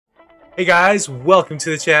Hey guys, welcome to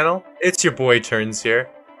the channel. It's your boy Turns here.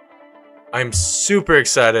 I'm super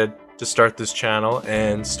excited to start this channel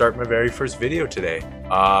and start my very first video today.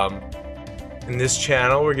 In this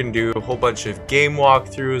channel, we're gonna do a whole bunch of game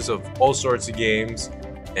walkthroughs of all sorts of games.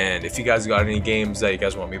 And if you guys got any games that you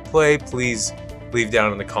guys want me to play, please leave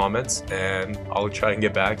down in the comments and I'll try and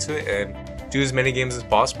get back to it and do as many games as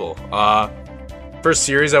possible. First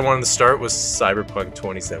series I wanted to start was Cyberpunk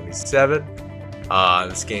 2077.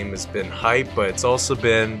 This game has been hype, but it's also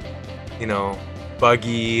been, you know,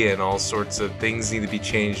 buggy and all sorts of things need to be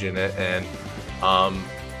changed in it. And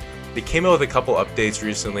they came out with a couple updates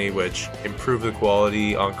recently which improved the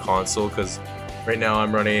quality on console, because right now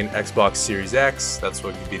I'm running Xbox Series X. That's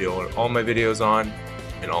what I'm be doing all my videos on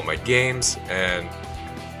and all my games. And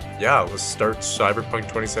yeah, let's start Cyberpunk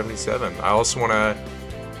 2077. I also want to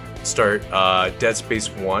start Dead Space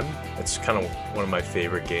 1. It's kind of one of my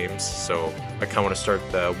favorite games, so I kind of want to start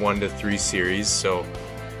the 1 to 3 series. So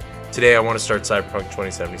today I want to start Cyberpunk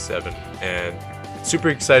 2077 and super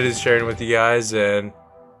excited to share it with you guys, and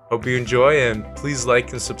hope you enjoy, and please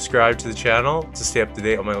like and subscribe to the channel to stay up to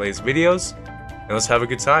date on my latest videos, and let's have a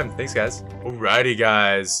good time. Thanks guys. Alrighty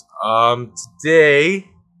guys, today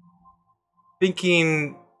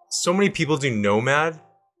thinking so many people do Nomad,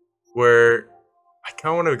 where I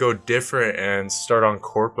kind of want to go different and start on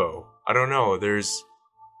Corpo. I don't know. There's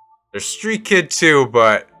Street Kid too,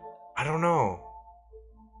 but I don't know.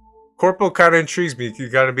 Corpo kind of intrigues me. You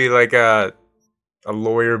gotta be like a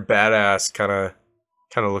lawyer, badass kind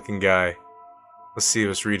of looking guy. Let's see.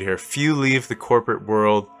 Let's read here. Few leave the corporate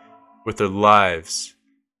world with their lives.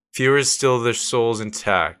 Fewer still their souls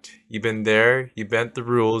intact. You been there. You bent the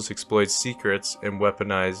rules, exploit secrets, and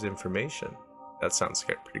weaponize information. That sounds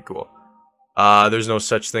pretty cool. There's no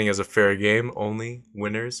such thing as a fair game, only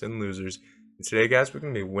winners and losers. And today, guys, we're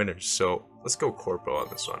gonna be winners, so let's go corpo on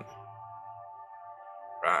this one.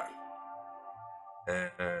 Right.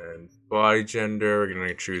 And body gender, we're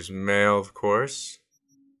gonna choose male, of course.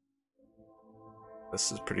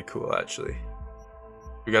 This is pretty cool, actually.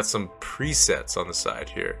 We got some presets on the side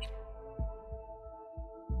here.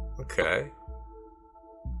 Okay.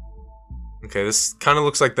 Okay, this kind of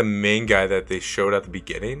looks like the main guy that they showed at the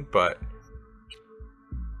beginning, but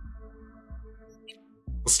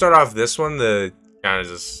we'll start off this one, the kind of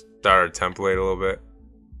just start our template a little bit.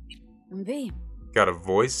 I'm V. Got a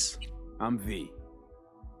voice. I'm V.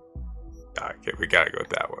 Okay, we gotta go with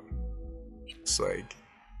that one. It's like,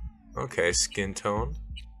 okay, skin tone.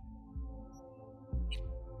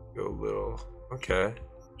 Go a little, okay.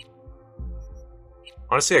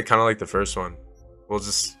 Honestly, I kind of like the first one. We'll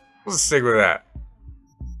just stick with that.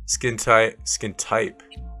 Skin type.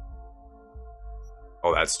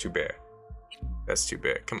 Oh, that's too bad. That's too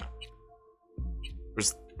big. Come on.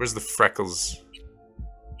 Where's the freckles?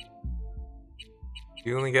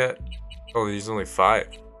 You only get... Oh, there's only 5.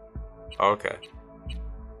 Oh, okay.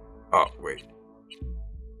 Oh, wait.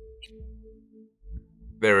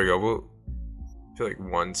 There we go. I feel like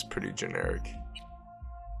 1's pretty generic.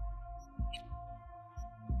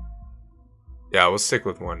 Yeah, we'll stick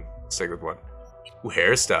with 1. Stick with 1. Ooh,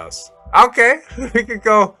 hairstyles. Okay. we could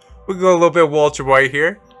go a little bit Walter White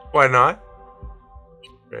here. Why not?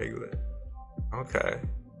 Regular. Okay.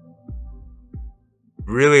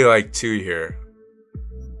 Really like 2 here.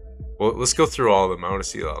 Well, let's go through all of them. I want to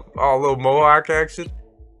see all. Oh, a little mohawk action.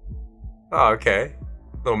 Oh, okay.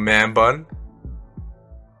 Little man bun.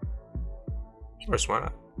 Of course, why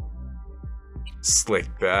not? Slick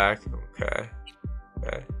back. Okay.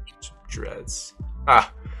 Okay. Some dreads.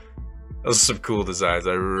 Ah, those are some cool designs.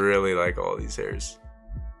 I really like all these hairs.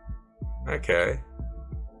 Okay.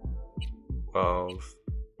 12.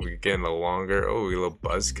 We're getting a longer. Oh, a little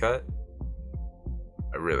buzz cut.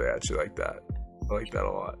 I really actually like that. I like that a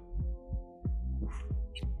lot.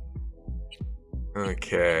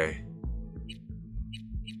 Okay.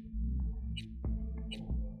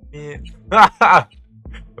 Yeah.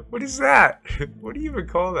 What is that? What do you even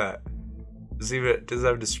call that? Does it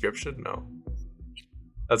have a description? No.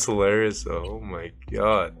 That's hilarious though. Oh my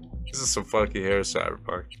god. This is some funky hair,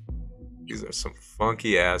 Cyberpunk. These are some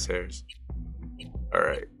funky ass hairs.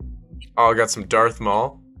 Alright. Oh, I got some Darth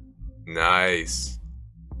Maul. Nice.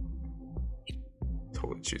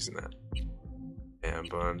 Totally choosing that. Man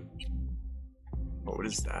bun. Oh, what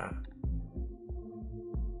is that?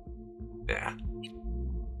 Yeah.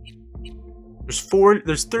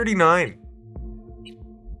 There's 39.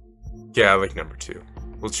 Yeah, I like number 2.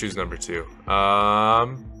 We'll choose number 2.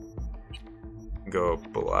 Go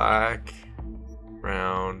black,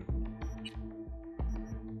 brown,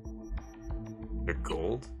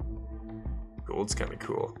 gold. Gold's kind of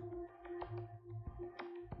cool.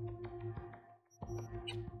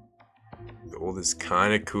 Gold is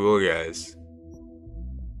kind of cool, guys.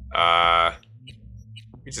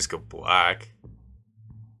 We just go black.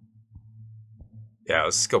 Yeah,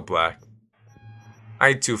 let's just go black. I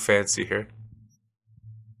ain't too fancy here.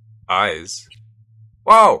 Eyes.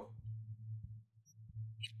 Whoa!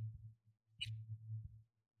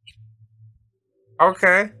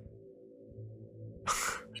 Okay.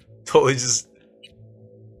 Totally just...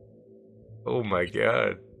 Oh my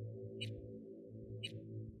god.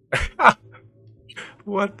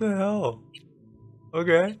 What the hell?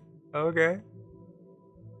 Okay. Okay.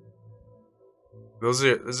 Those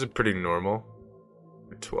are pretty normal.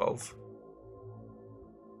 12.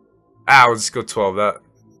 Ah, we'll just go 12. That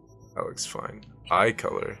looks fine. Eye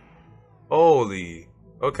color. Holy.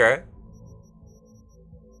 Okay.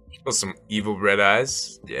 Oh, some evil red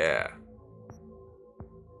eyes. Yeah.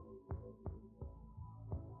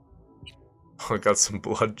 Oh, I got some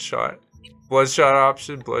bloodshot. Bloodshot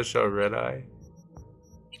option. Bloodshot red eye.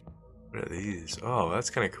 What are these? Oh, that's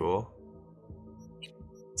kind of cool.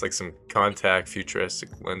 It's like some contact futuristic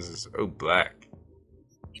lenses. Oh, black.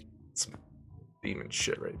 Some demon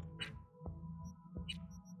shit, right?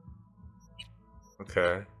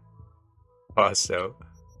 Okay. Pass out.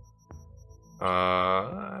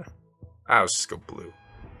 Let's just go blue.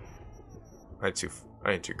 I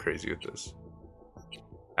ain't too crazy with this.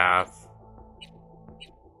 Half.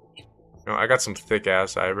 No, I got some thick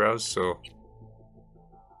ass eyebrows, so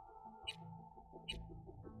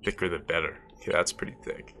thicker the better. Okay, that's pretty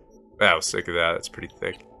thick. I was sick of that. That's pretty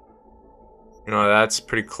thick. You know, that's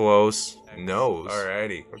pretty close. Nose.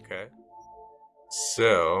 Alrighty. Okay.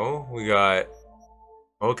 So we got.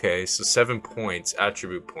 Okay, so 7 points,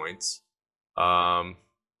 attribute points.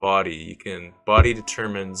 Body. Body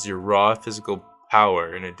determines your raw physical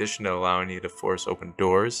power in addition to allowing you to force open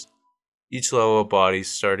doors. Each level of body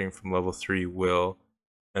starting from level 3 will,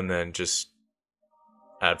 and then just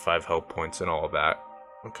add 5 health points and all of that.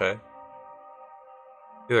 Okay.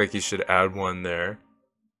 I feel like you should add one there.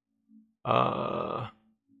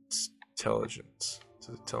 Intelligence. Does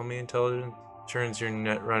it tell me intelligence? Turns your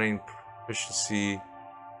net running proficiency.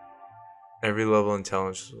 Every level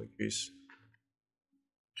intelligence will increase.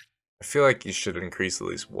 I feel like you should increase at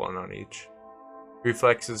least 1 on each.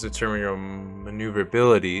 Reflexes determine your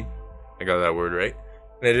maneuverability. I got that word right.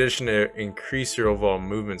 In addition to increase your overall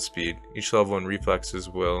movement speed, each level in reflexes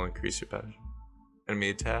will increase your passion.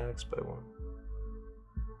 Enemy attacks by 1.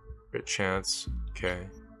 Crit chance. Okay.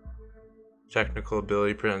 Technical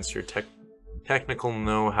ability presents your technical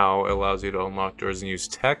know-how, allows you to unlock doors and use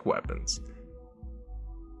tech weapons.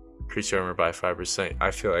 Increase your armor by 5%.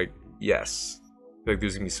 I feel like, yes. I feel like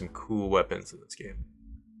there's gonna be some cool weapons in this game.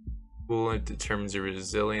 Cool, it determines your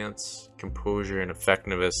resilience, composure, and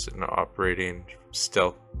effectiveness in operating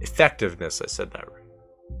stealth. Effectiveness, I said that right.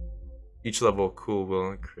 Each level of cool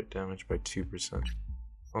will crit damage by 2%.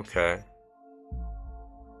 Okay.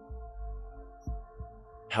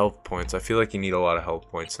 Health points. I feel like you need a lot of health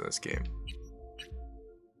points in this game.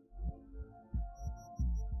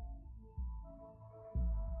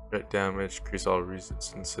 Crit damage, increase all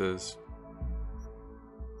resistances.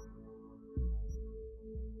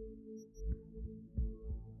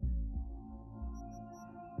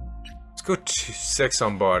 Let's go 6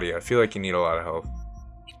 on body. I feel like you need a lot of health.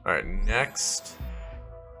 Alright, next.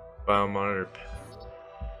 Biomonitor.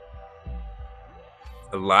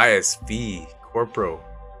 Elias V. Corpo.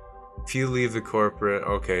 If you leave the corporate,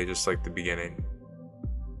 okay, just like the beginning.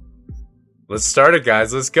 Let's start it,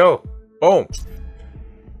 guys. Let's go. Boom.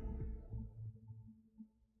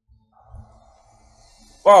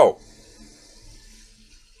 Whoa.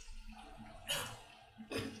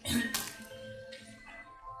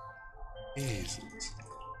 Jesus.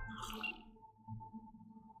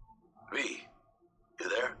 V, you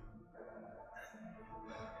there?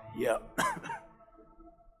 Yeah.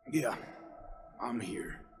 Yeah, I'm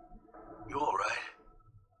here. You alright?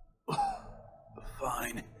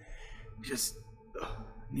 Fine. Just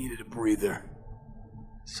needed a breather.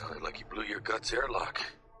 Sounded like you blew your guts airlock.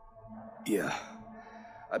 Yeah,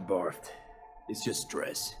 I barfed. It's just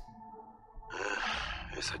stress.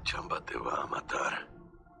 Esa chamba te va a matar.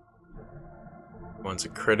 One's a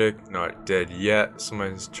critic, not dead yet.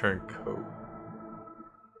 Someone's turncoat.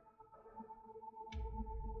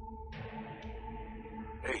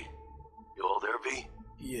 Hey, you all there, V?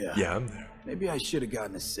 Yeah. Yeah, I'm there. Maybe I should have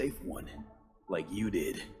gotten a safe one, like you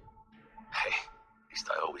did. Hey, at least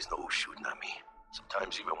I always know who's shooting at me.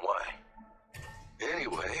 Sometimes even why.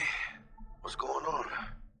 Anyway, what's going on?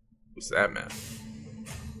 Who's that man?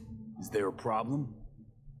 Is there a problem?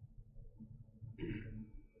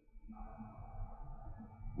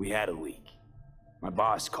 We had a leak. My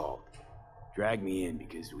boss called. Dragged me in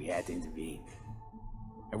because we had to intervene.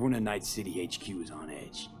 Everyone in Night City HQ is on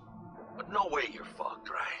edge. But no way you're fucked,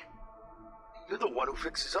 right? You're the one who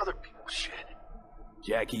fixes other people's shit.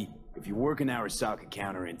 Jackie, if you work in Arasaka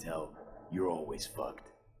counter intel, you're always fucked.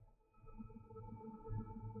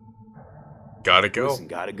 Gotta go. Listen,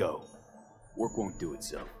 gotta go. Work won't do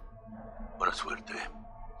itself. Buena suerte.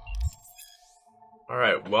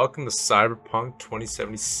 Alright, welcome to Cyberpunk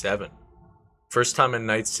 2077. First time in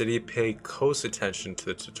Night City, pay close attention to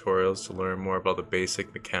the tutorials to learn more about the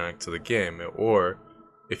basic mechanics of the game, or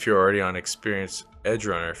if you're already on experienced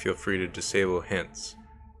Edgerunner, feel free to disable hints.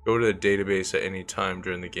 Go to the database at any time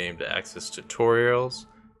during the game to access tutorials,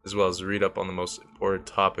 as well as read up on the most important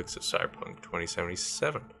topics of Cyberpunk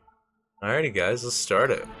 2077. Alrighty guys, let's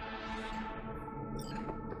start it.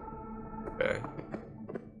 Okay.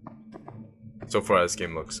 So far this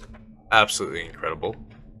game looks absolutely incredible.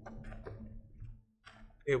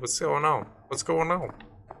 Hey, what's going on? What's going on?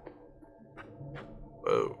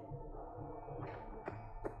 Whoa.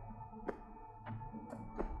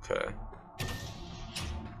 Okay.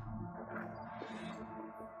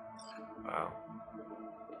 Wow.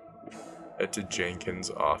 Head to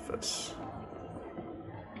Jenkins' office.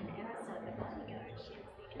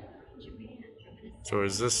 So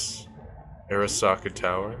is this Arasaka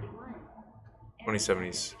Tower?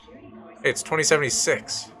 2070s. Hey, it's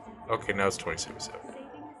 2076. Okay, now it's 2077.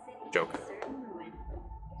 Joking.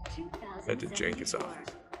 Head to Jenkins'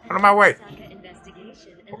 office. Out of my way!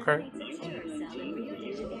 Okay.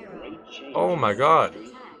 Oh my god.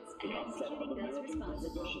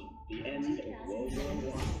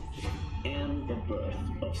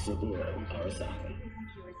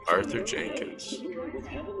 Arthur Jenkins.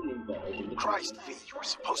 Christ, V, you were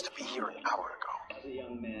supposed to be here an hour ago.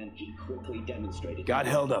 Got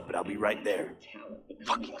held up, but I'll be right there.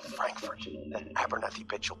 Fucking Frankfurt. That Abernathy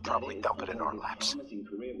bitch will probably dump it in our laps.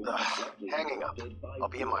 Hanging up. I'll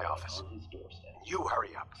be in my office. You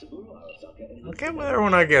hurry up. I'll get there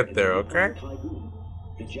when I get there, okay?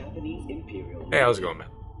 Hey, how's it going, man?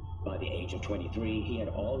 By the age of 23, he had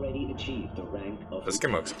already achieved the rank of... This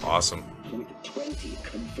game looks awesome. With 20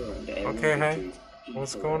 confirmed Okay, hey.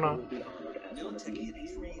 What's going on?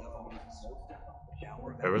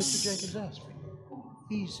 There was... Mr. Jenkins asked me.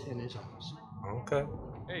 He's in his office. Okay.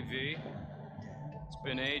 Hey, V. It's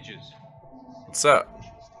been ages. What's up?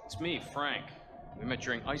 It's me, Frank. We met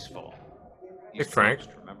during Icefall. Hey, Frank.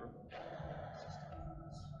 Coast, remember?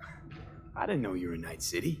 I didn't know you were in Night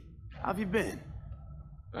City. How've you been?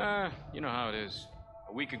 You know how it is.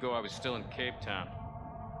 A week ago, I was still in Cape Town.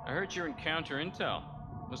 I heard you're in counter intel.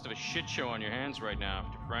 Must have a shit show on your hands right now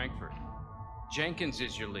after Frankfurt. Jenkins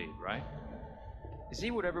is your lead, right? Is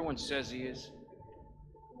he what everyone says he is?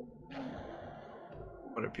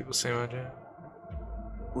 What are people saying about that?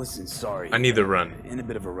 Listen, sorry. I need to run. In a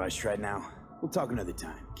bit of a rush right now. We'll talk another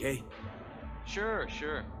time, okay? Sure.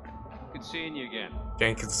 Good seeing you again.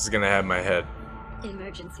 Jenkins is gonna have my head.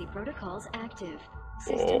 Emergency protocols active.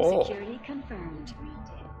 System Oh. security confirmed.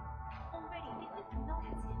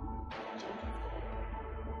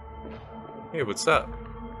 Hey, what's up?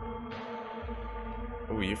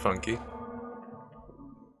 Oh, you funky.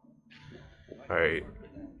 Alright.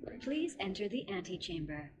 Please enter the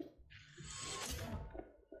antechamber.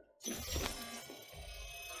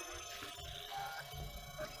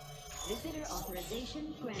 Visitor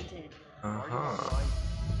authorization granted. Uh-huh.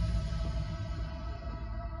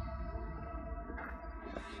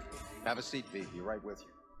 Have a seat, V. Be right with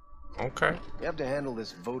you. Okay. We have to handle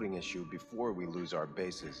this voting issue before we lose our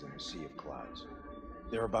bases in a sea of clouds.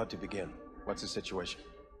 They're about to begin. What's the situation?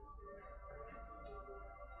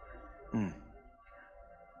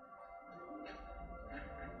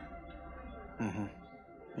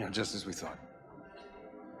 Yeah, just as we thought.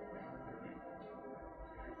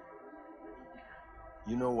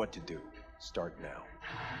 You know what to do. Start now.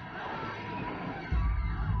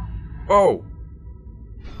 Whoa!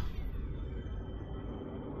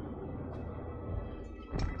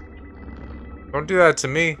 Don't do that to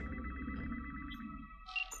me.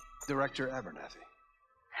 Director Abernathy.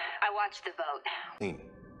 I watched the vote. Clean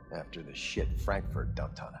after the shit Frankfurt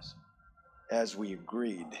dumped on us. As we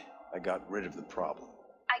agreed, I got rid of the problem.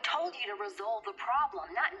 I told you to resolve the problem,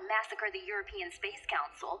 not massacre the European Space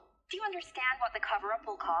Council. Do you understand what the cover-up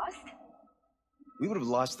will cost? We would have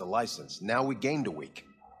lost the license. Now we gained a week.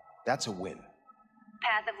 That's a win.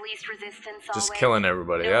 Path of least resistance always. Just killing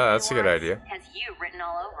everybody. No Yeah, that's a good nuance. idea. Has you written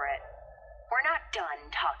all over it. We're not done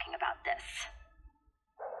talking about this.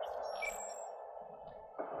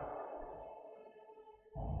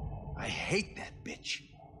 I hate that bitch.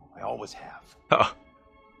 I always have. Oh.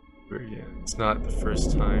 It's not the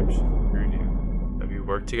first time she's heard you.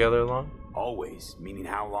 work together long? Always, meaning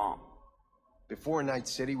how long? Before Night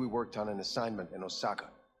City, we worked on an assignment in Osaka.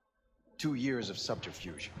 2 years of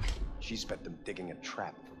subterfuge. She spent them digging a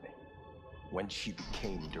trap for me. When she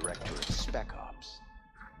became director of Spec Ops,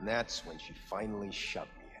 and that's when she finally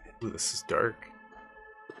shoved me in it. Ooh, this is dark.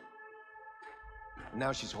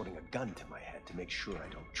 Now she's holding a gun to my head to make sure I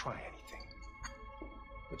don't try anything.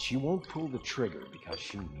 But she won't pull the trigger because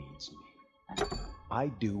she needs me. I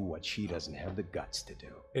do what she doesn't have the guts to do.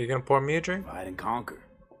 Are you gonna pour me a drink? Divide and conquer.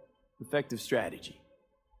 Effective strategy.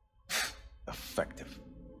 Effective.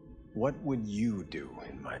 What would you do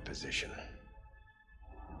in my position?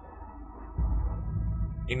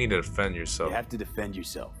 You need to defend You yourself. have to defend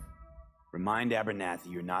yourself. Remind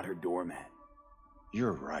Abernathy you're not her doormat.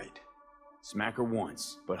 You're right. Smack her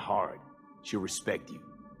once, but hard. She'll respect you.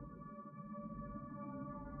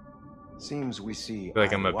 Seems we see. I feel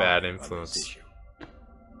like I'm a eye to bad eye on influence. this issue.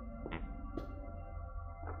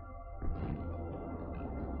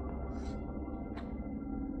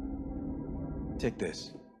 Take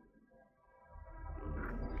this.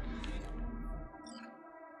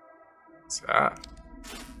 What's that?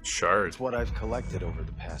 Shard. It's what I've collected over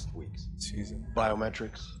the past weeks. Season.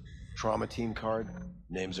 Biometrics, trauma team card,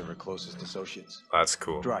 names of her closest associates. That's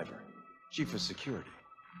cool. Driver, chief of security,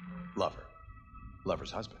 lover,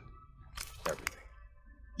 lover's husband, everything.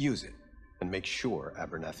 Use it and make sure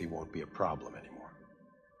Abernathy won't be a problem anymore.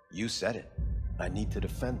 You said it. I need to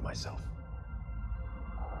defend myself.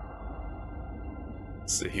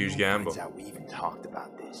 It's a huge Who gamble. finds out we even talked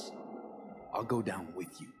about this? I'll go down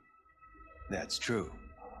with you. That's true.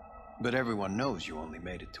 But everyone knows you only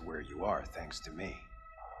made it to where you are thanks to me.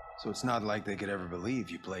 So it's not like they could ever believe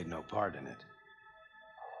you played no part in it.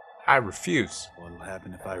 I refuse. What'll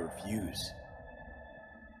happen if I refuse?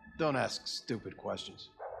 Don't ask stupid questions.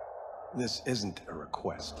 This isn't a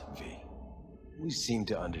request, V. We seem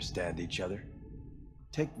to understand each other.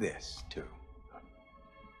 Take this, too.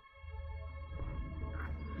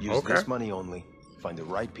 Use Okay. this money only. Find the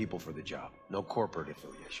right people for the job. No corporate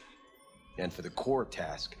affiliation. And for the core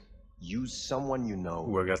task, use someone you know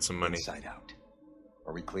Ooh, I got some money. inside out.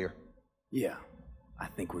 Are we clear? Yeah, I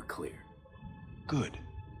think we're clear. Good.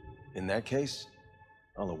 In that case,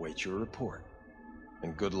 I'll await your report.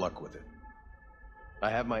 And good luck with it. I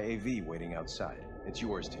have my AV waiting outside. It's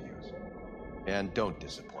yours to use. And don't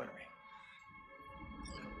disappoint me.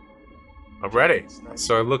 Already.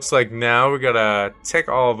 So it looks like now we gotta take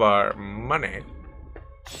all of our money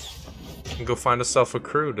and go find ourselves a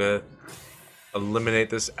crew to eliminate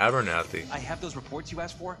this Abernathy. I have those reports you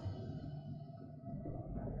asked for.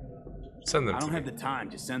 Send them I to don't me. have the time.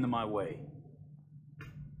 Just send them my way.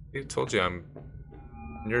 I told you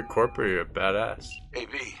you're corporate, you're a badass. Hey,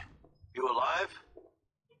 V, you alive?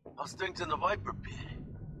 How's things in the Viper pit?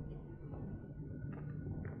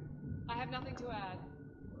 I have nothing to add.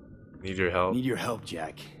 Need your help? Need your help,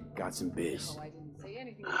 Jack. Got some biz. Oh, I didn't say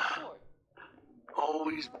anything of the sort.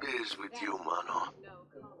 Always biz with you, mano.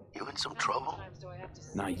 You in some trouble?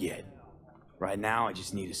 Not yet. Right now, I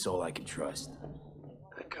just need a soul I can trust.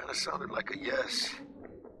 That kind of sounded like a yes.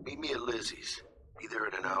 Meet me at Lizzie's. Be there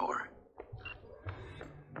in an hour.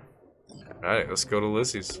 Alright, let's go to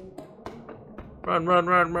Lizzie's. Run, run,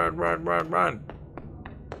 run, run, run, run, run.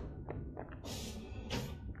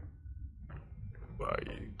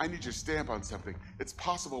 I need your stamp on something. It's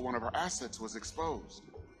possible one of our assets was exposed.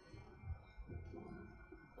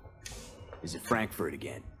 Is it Frankfurt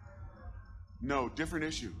again? No, different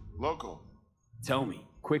issue. Local. Tell me.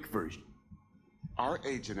 Quick version. Our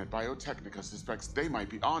agent at Biotechnica suspects they might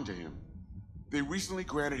be onto him. They recently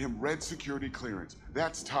granted him red security clearance.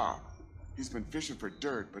 That's top. He's been fishing for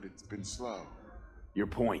dirt, but it's been slow. Your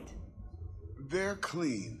point. They're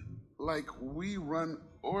clean. Like we run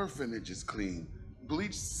orphanages clean.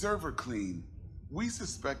 Bleached server clean. We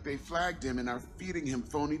suspect they flagged him and are feeding him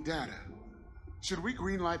phony data. Should we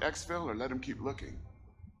greenlight exfil or let him keep looking?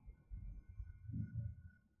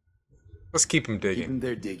 Let's keep him Keep digging. him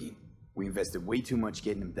there digging. We invested way too much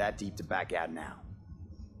getting him that deep to back out now.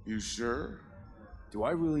 You sure? Do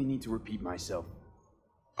I really need to repeat myself?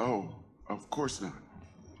 Oh, of course not.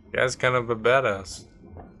 Guy's kind of a badass.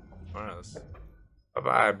 Alright,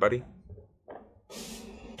 bye-bye, buddy.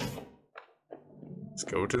 Let's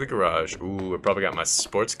go to the garage. Ooh, I probably got my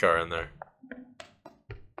sports car in there.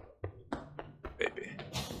 Baby.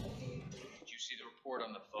 Did you see the report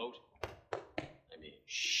on the vote? I mean,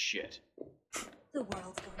 shit. The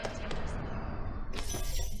world's going to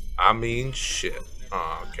take I mean, shit.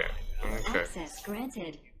 Oh, okay. Okay. Access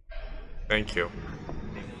granted. Thank you.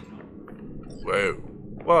 Whoa.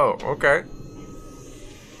 Whoa, okay.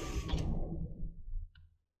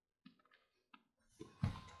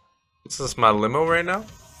 Is this my limo right now?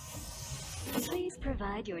 Please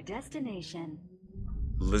provide your destination.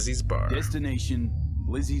 Lizzie's bar. Destination,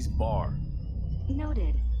 Lizzie's bar.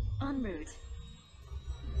 Noted. En route.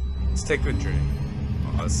 Let's take a drink.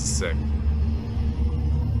 Oh, this is sick.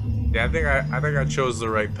 Yeah, I think I chose the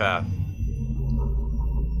right path.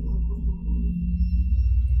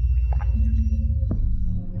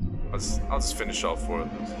 I'll just finish all 4 of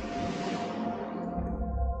those.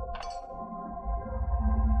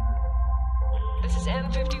 This is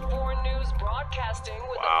N54 News broadcasting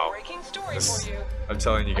with Wow. a breaking story for you. I'm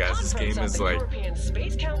telling you guys, this game is like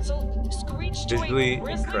visually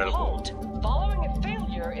incredible. Following a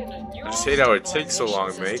failure in a I just hate how it takes so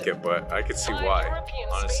long to make it, but I could see why.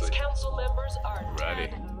 Honestly.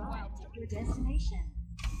 Ready. Your destination.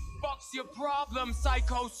 Fuck's your problem,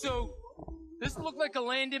 Psycho Sue? This look like a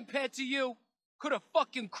landing pad to you? Could have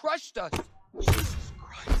fucking crushed us.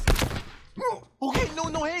 Okay,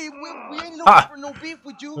 no, hey, we ain't looking Ha! for no beef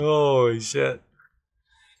with you. Holy shit.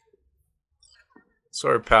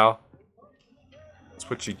 Sorry, pal. That's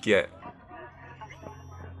what you get.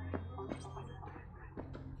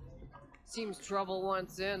 Seems trouble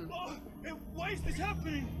wants in. Why is this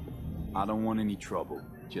happening? I don't want any trouble.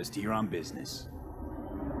 Just here on business.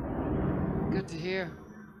 Good to hear.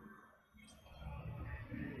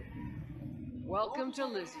 Welcome to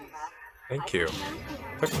Lizzie's. Thank you.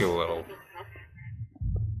 Took you a little.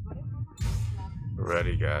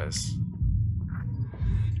 Ready, guys.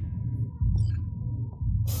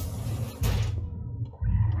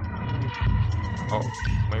 Oh,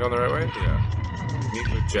 am I going the right way? Yeah. Meet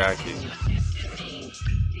with Jackie.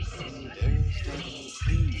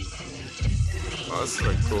 Oh, this is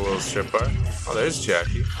a cool little strip bar. Oh, there's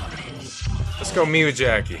Jackie. Let's go meet with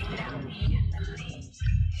Jackie.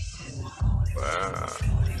 Wow.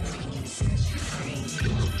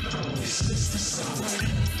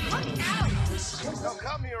 Don't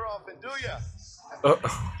come here often, do ya? Oh.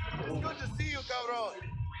 It's good to see you, cabron.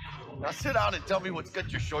 Now sit down and tell me what's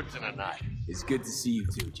got your shorts in a knot. It's good to see you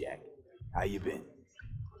too, Jack. How you been?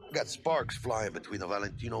 Got sparks flying between the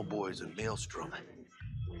Valentino boys and Maelstrom.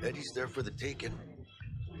 Eddie's there for the taking,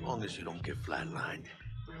 as long as you don't get flatlined.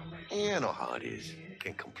 Yeah, I know how it is.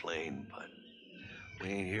 Can't complain, but we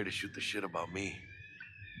ain't here to shoot the shit about me.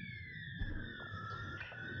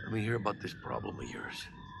 Let me hear about this problem of yours.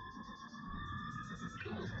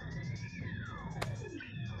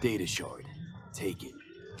 Data shard. Take it.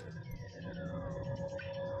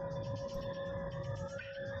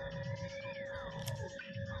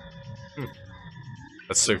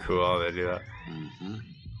 That's so cool how they do that.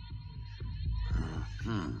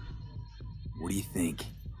 What do you think?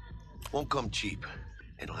 Won't come cheap.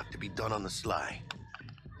 It'll have to be done on the sly.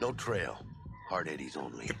 No trail. Hard Eddies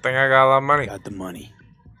only. Good thing I got a lot of money. Got the money.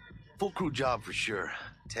 Full crew job for sure.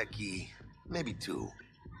 Techie, maybe 2.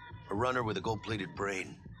 A runner with a gold-plated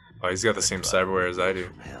brain. Oh, he's got the same cyberware as I do.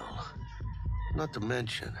 From hell. Not to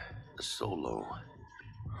mention a solo.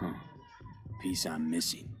 Piece I'm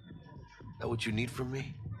missing. That what you need from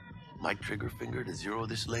me? My trigger finger to zero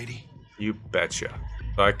this lady? You betcha.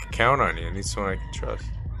 But I can count on you. I need someone I can trust.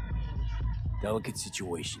 Delicate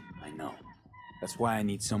situation, I know. That's why I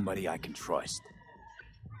need somebody I can trust.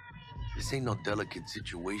 This ain't no delicate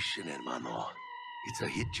situation, hermano. It's a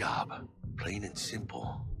hit job. Plain and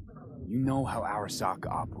simple. You know how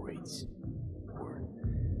Arasaka operates. Or,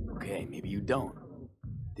 okay, maybe you don't.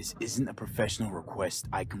 This isn't a professional request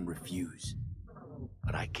I can refuse.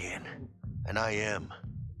 But I can. And I am.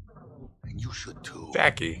 And you should too.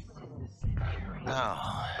 Jackie.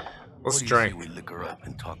 Now, let's what do you drink. say we liquor up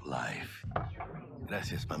and talk life?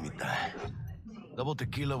 Gracias, mamita. Double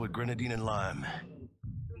tequila with grenadine and lime.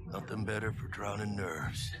 Nothing better for drowning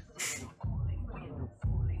nerves.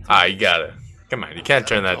 Ah, you got it. Come on, you can't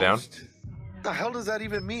turn that down. What the hell does that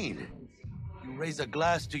even mean? You raise a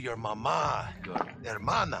glass to your mama, your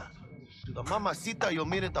hermana, to the mamacita you'll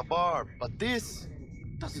meet at the bar. But this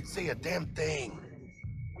doesn't say a damn thing.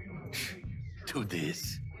 Do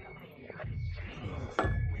this.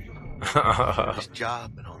 This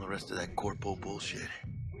job and all the rest of that corpo bullshit.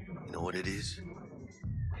 You know what it is?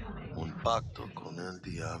 Un pacto con el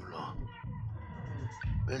diablo.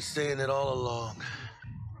 Been saying it all along.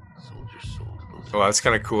 Soldier sold those. Well, that's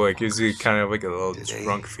kind of cool. It gives you kind of like a little Today,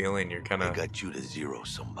 drunk feeling. You're kind I of got you to zero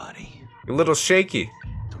somebody. a little shaky.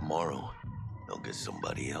 Tomorrow, they'll get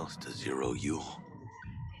somebody else to zero you.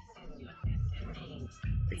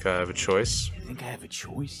 Think I have a choice? You think I have a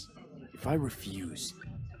choice? If I refuse,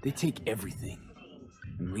 they take everything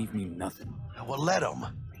and leave me nothing. Well, let them.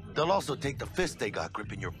 They'll also take the fist they got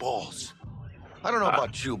gripping your balls. I don't know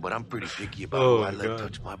about you, but I'm pretty picky about who I let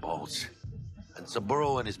touch my balls. And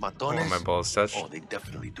Saburo and his matones, my balls touched. oh, they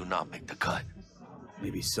definitely do not make the cut.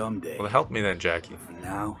 Maybe someday. Well, help me then, Jackie. For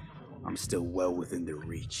now, I'm still well within their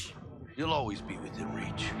reach. You'll always be within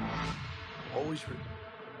reach. Always.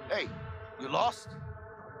 Hey, you lost?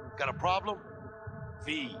 Got a problem?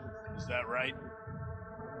 V, is that right?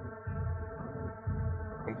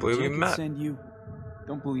 Don't believe we met. Send you?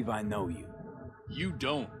 Don't believe I know you. You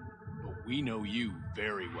don't, but we know you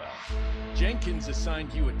very well. Jenkins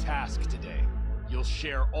assigned you a task today. You'll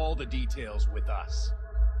share all the details with us.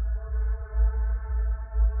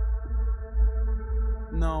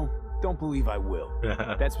 No, don't believe I will.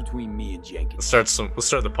 That's between me and Jenkins. We'll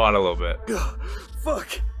start the pot a little bit.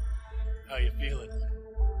 Fuck. How you feeling?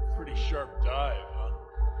 Pretty sharp dive, huh?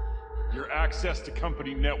 Your access to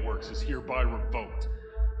company networks is hereby revoked.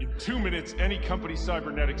 In 2 minutes, any company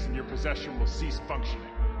cybernetics in your possession will cease functioning.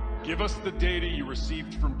 Give us the data you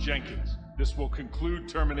received from Jenkins. This will conclude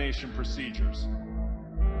termination procedures.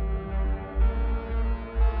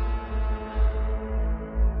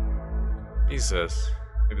 Jesus.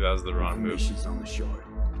 Maybe that was the wrong move. On the shore.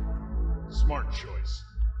 Smart choice.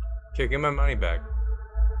 Okay, give my money back.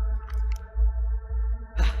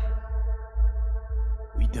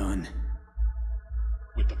 We done.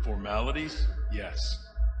 With the formalities? Yes.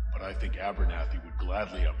 But I think Abernathy would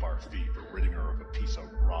gladly up our fee for ridding her of a piece of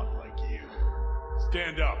rot like you.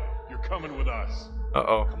 Stand up. You're coming with us.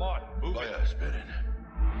 Uh-oh. Come on, move it. Spinning.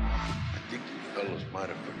 I think you fellows might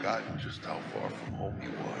have forgotten just how far from home you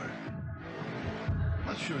are.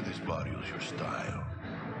 Not sure this body was your style,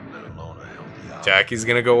 let alone a healthy eye. Jackie's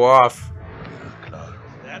gonna go off. Is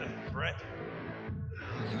that a threat?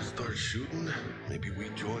 You start shooting, maybe we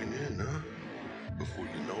join in, huh? Before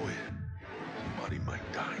you know it, somebody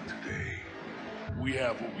might die today. We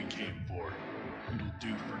have what we came for. It'll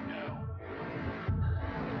do for now.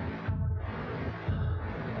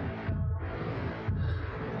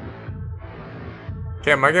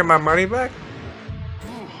 Okay, am I getting my money back?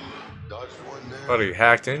 Dodged one there. Thought he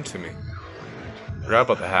hacked into me. Forgot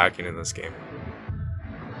about the hacking in this game.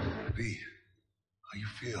 B, how you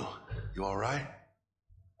feel? You alright?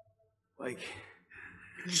 Like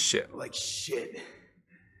shit. Like shit.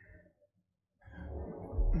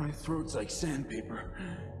 My throat's like sandpaper.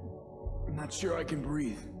 I'm not sure I can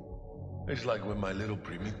breathe. It's like when my little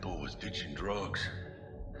primito was ditching drugs.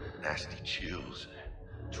 Nasty chills,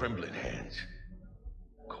 trembling hands,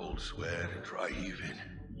 cold sweat and dry heaving.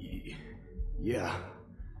 Yeah.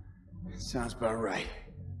 Sounds about right.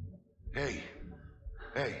 Hey.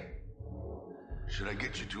 Should I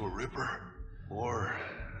get you to a Ripper? Or,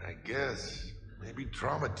 I guess, maybe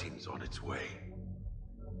trauma team's on its way.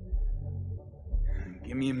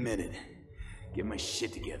 Give me a minute. Get my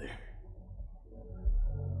shit together.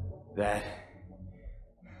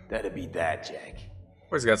 That'd be that, Jack.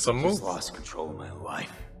 Oh, he's got some I moves. just lost control of my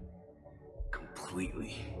life.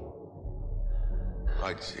 Completely.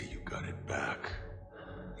 I'd say you got it back.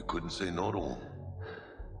 You couldn't say no to them.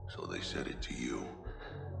 So they said it to you.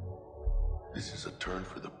 This is a turn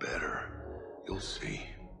for the better. You'll see.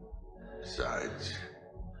 Besides,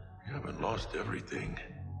 you haven't lost everything.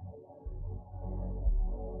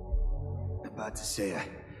 About to say I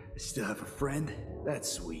still have a friend? That's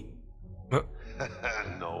sweet.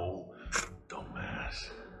 No, dumbass.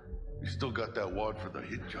 You still got that wad for the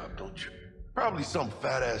hit job, don't you? Probably some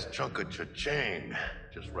fat-ass chunk of cha-ching.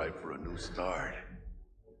 Just right for a new start.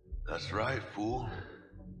 That's right, fool.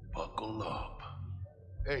 Buckle up.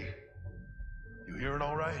 Hey, you hearing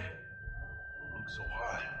all right? Don't look so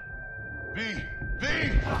hot.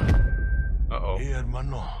 V! Uh-oh. Hey,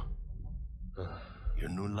 hermano. Your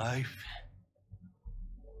new life,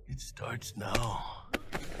 it starts now.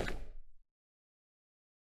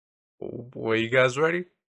 Oh boy, you guys ready?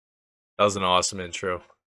 That was an awesome intro.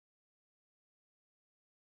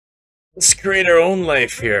 Let's create our own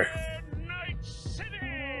life here.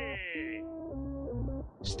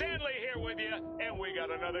 Stanley here with you, and we got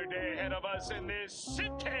another day ahead of us in this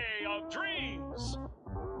city of dreams.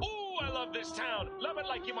 Ooh, I love this town. Love it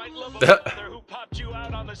like you might love a mother who popped you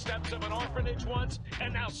out on the steps of an orphanage once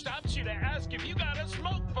and now stops you to ask if you got a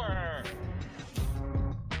smoke for her.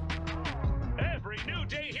 Every new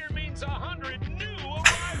day here means 100 new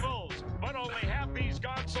arrivals, but only half these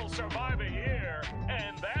gonks will survive a year,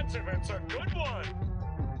 and that's if it's a good one.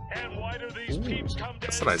 And why do these peeps come to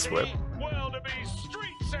That's a nice whip. Well, to be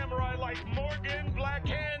street samurai like Morgan,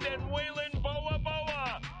 Blackhand, and Waylon Boa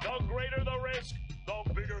Boa. The greater the risk, the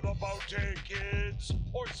bigger the bounty, kids.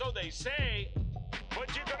 Or so they say.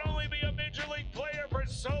 But you can only be a Major League player for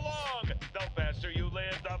so long. The faster you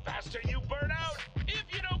live, the faster you burn out. If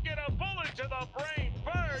you don't get a bullet to the brain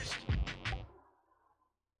first.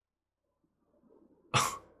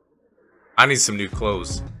 I need some new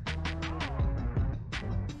clothes.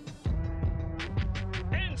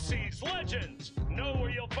 NC's legends. Know where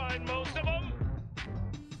you'll find most of them?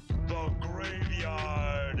 The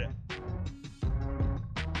graveyard.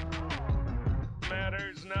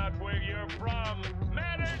 Matters not where you're from.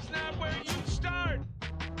 Matters not where you start.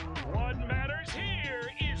 What matters here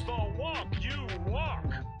is the walk you walk.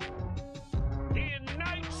 In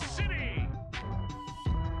Night City.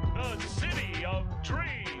 The city of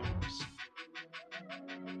dreams.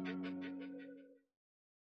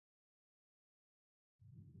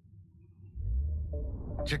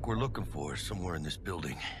 Chick we're looking for is somewhere in this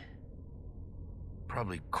building.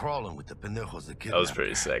 Probably crawling with the pendejos that kidnapped. That was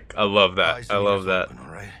pretty sick. I love that. I love that.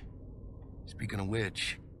 All right. Speaking of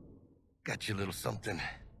which, got you a little something.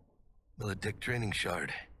 Militech training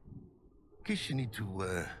shard. In case you need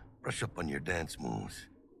to brush up on your dance moves.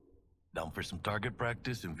 Down for some target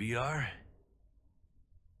practice in VR?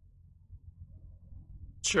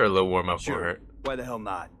 Sure, a little warm up Sure. for her. Why the hell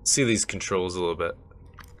not? See these controls a little bit.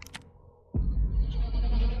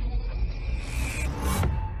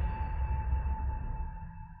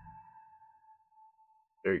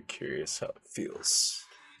 Very curious how it feels.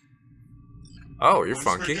 Oh, you're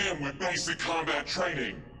funky. Let's begin with basic combat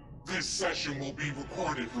training. This session will be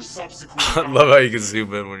recorded for subsequent. I love how you can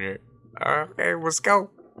zoom in when you're. Okay, let's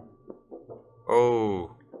go.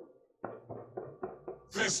 Oh.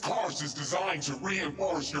 This course is designed to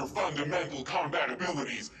reinforce your fundamental combat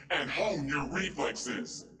abilities and hone your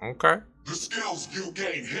reflexes. Okay. The skills you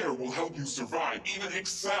gain here will help you survive, even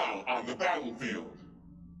excel on the battlefield.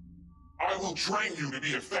 I will train you to be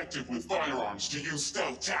effective with firearms, to use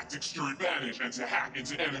stealth tactics to your advantage, and to hack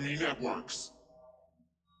into enemy networks.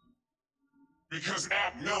 Because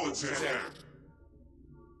at Militech...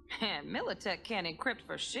 Militech can't encrypt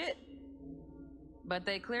for shit. But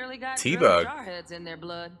they clearly got T-Bug. jarheads in their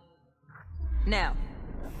blood. Now,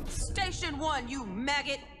 Station 1, you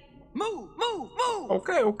maggot! Move, move, move!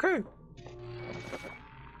 Okay, okay.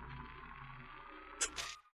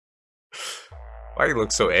 Why you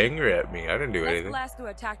look so angry at me? I didn't do Let's anything. blast through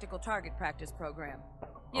a tactical target practice program.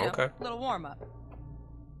 You Okay. know, little warm-up.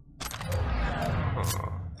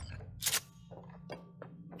 Aw.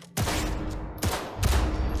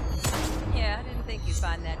 Yeah, I didn't think you'd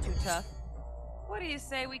find that too tough. What do you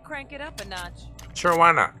say we crank it up a notch? Sure,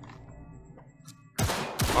 why not?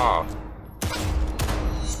 Oh.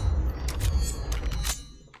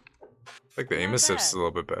 I think the aim assist's a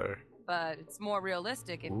little bit better. But it's more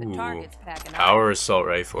realistic if Ooh. the target's packing Power assault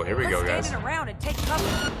rifle. Here we go, Let's guys. stand around and take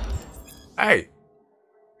cover. Hey.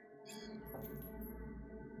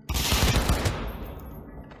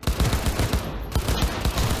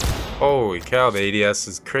 Holy cow, the ADS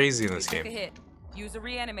is crazy in this Take a game. hit. Use a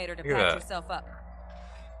reanimator to Look at patch that. yourself up.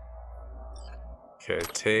 Okay,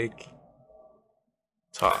 take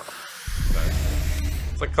top. Okay.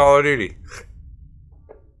 It's like Call of Duty.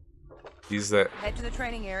 Use that. Head to the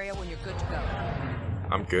training area when you're good to go.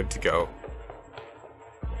 I'm good to go.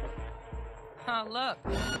 Oh, look.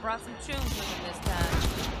 Brought some tunes with him this time.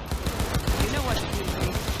 You know what to do,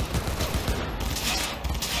 Reese.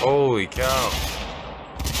 Holy cow.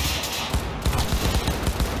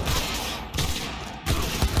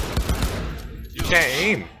 You can't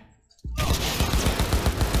aim.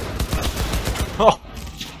 Oh.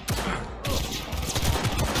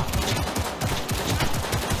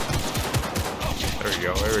 There we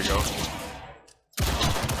go, there we go.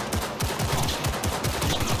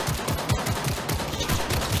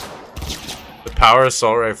 The power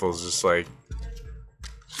assault rifle is just like...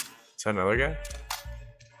 Is that another guy?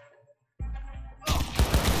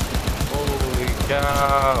 Holy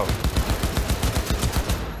cow.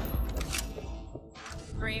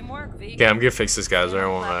 Dream work, V. Okay, I'm gonna fix this, guys. I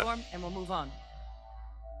don't want that. Platform, and we'll move on.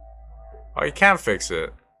 Oh, you can't fix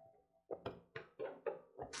it.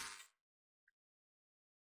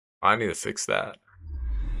 I need to fix that.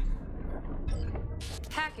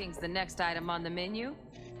 Hacking's the next item on the menu.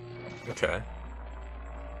 Okay.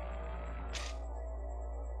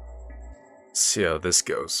 Let's see how this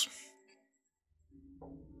goes.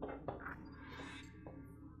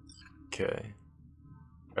 Okay.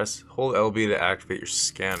 Hold LB to activate your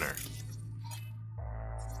scanner.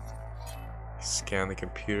 Scan the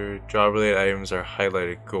computer. Job-related items are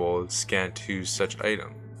highlighted gold. Scan two such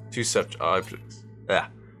objects. Ah.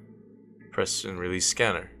 Press and release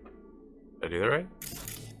scanner. Did I do that right?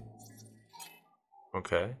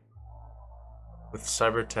 Okay. With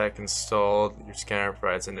Cybertech installed, your scanner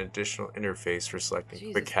provides an additional interface for selecting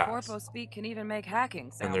quick Jesus, hacks corpo speak can even make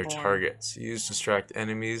hacking sound and their boring. targets. Use distract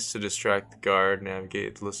enemies to distract the guard.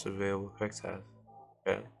 Navigate the list of available quick tasks.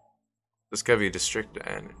 Okay. This gotta be a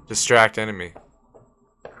distract enemy.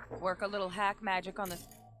 Work a little hack magic on the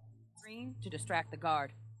screen to distract the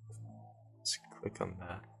guard. Let's click on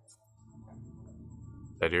that.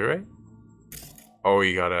 Did I do it right? Oh,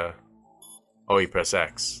 you gotta... Oh, you press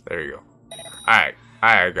X. There you go. Alright,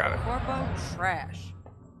 I got it. Corpo trash.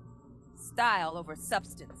 Style over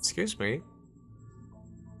substance. Excuse me.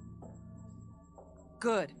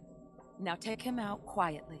 Good. Now take him out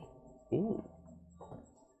quietly. Ooh.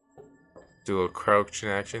 Do a little crouching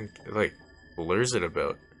action. It, like, blurs it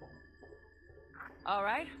about.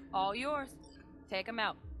 Alright, all yours. Take him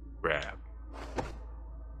out. Grab.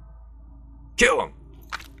 Kill him!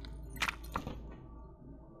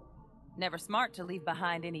 Never smart to leave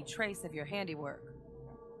behind any trace of your handiwork.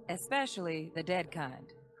 Especially the dead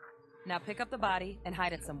kind. Now pick up the body and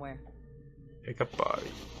hide it somewhere. Pick up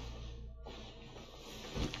body.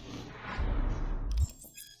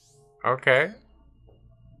 Okay.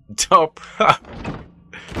 Dope.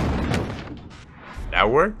 That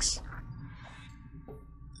works.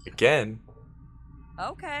 Again.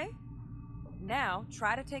 Okay. Now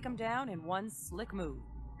try to take him down in one slick move.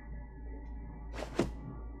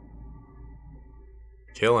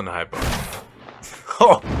 Killing hypo.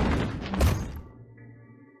 Oh!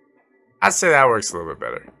 I'd say that works a little bit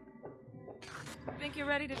better. Think you're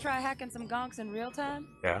ready to try hacking some gonks in real time?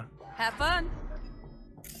 Yeah. Have fun.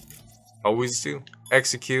 Always do.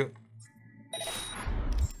 Execute.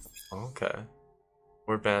 Okay.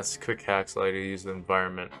 More advanced quick hacks allow you to use the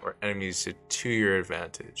environment or enemies to your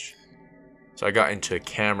advantage. So I got into a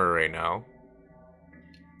camera right now.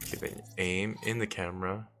 Okay, then aim in the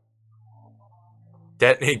camera.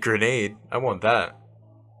 Detonate grenade. I want that.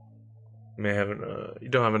 You may have you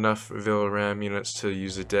don't have enough available RAM units to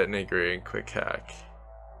use a detonate grenade quick hack.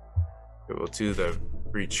 It will do the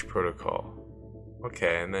breach protocol.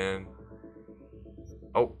 Okay, and then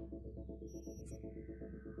oh.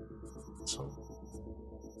 So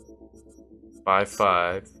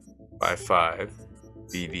 5-5 by 5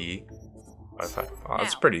 BD by 5. Oh,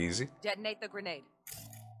 that's pretty easy. Detonate the grenade.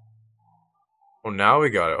 Oh, now we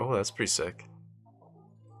got it. Oh, that's pretty sick.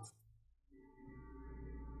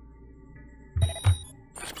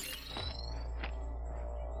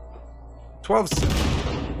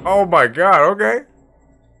 Oh my god, okay.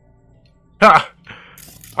 Ha!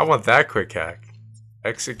 I want that quick hack.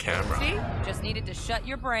 Exit camera. See? Just needed to shut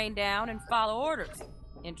your brain down and follow orders.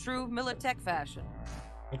 In true Militech fashion.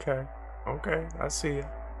 Okay. Okay. I see you.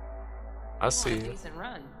 I see you. Decent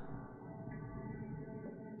run.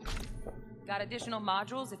 Got additional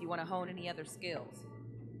modules if you want to hone any other skills.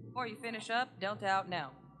 Before you finish up, Delta out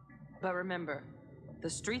now. But remember, the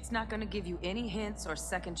street's not going to give you any hints or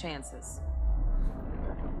second chances.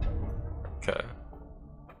 Okay.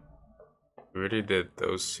 We already did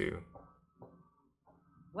those two.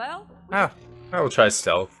 Well, I will try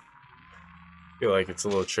stealth. Feel like it's a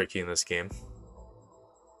little tricky in this game.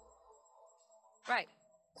 Right.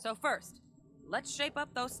 So first, let's shape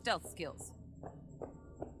up those stealth skills.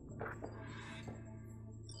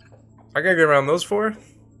 I gotta get around those 4.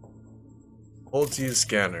 Hold to use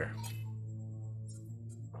scanner.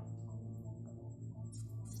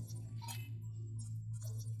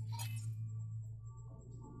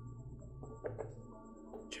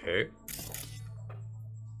 Okay.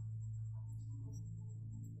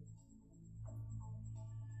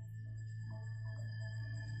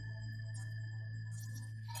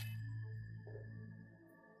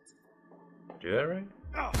 Do that right?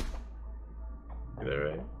 Do that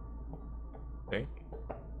right? Think.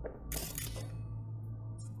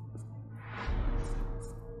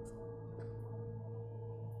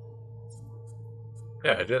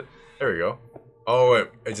 Yeah, I did. There we go. Oh,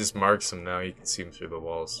 it just marks him now. You can see him through the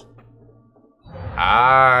walls.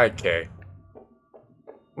 Ah, okay.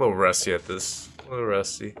 A little rusty at this. A little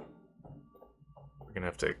rusty. We're gonna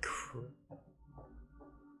have to.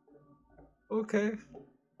 Okay.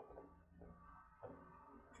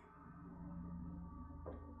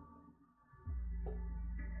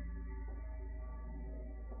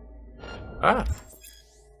 Ah!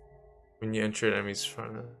 When you enter an enemy's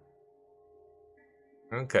front of...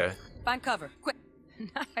 Okay. Find cover, quick.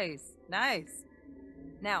 Nice, nice.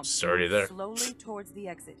 Now, It's already there. slowly towards the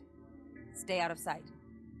exit. Stay out of sight.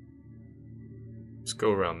 Let's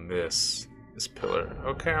go around this pillar.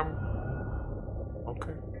 Okay,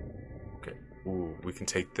 okay. Okay. Ooh, we can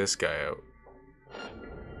take this guy out.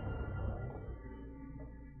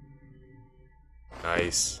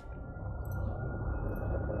 Nice.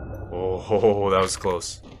 Oh, that was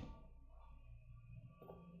close.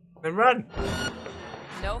 Then run.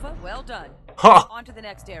 Nova, well done. Ha! On to the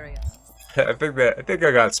next area. I think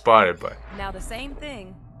I got spotted, but Now the same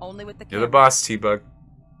thing, Only with the You're the boss, T-Bug.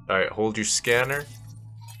 Alright, hold your scanner.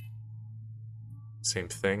 Same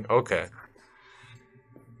thing. Okay.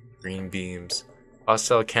 Green beams.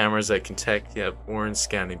 Hostile cameras that can detect you have orange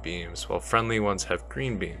scanning beams, while friendly ones have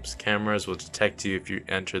green beams. Cameras will detect you if you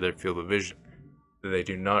enter their field of vision. They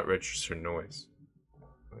do not register noise.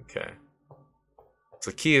 Okay.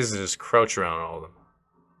 So the key is to just crouch around all of them.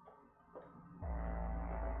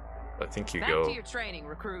 I think you Back go. to your training,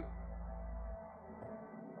 recruit.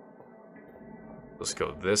 Let's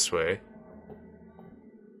go this way.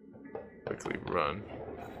 Quickly run.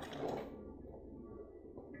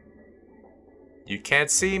 You can't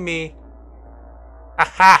see me.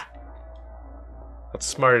 Aha!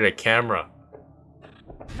 Outsmarted a camera.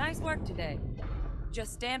 Nice work today.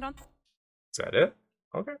 Just stand on. Is that it?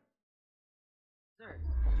 Okay. Sir,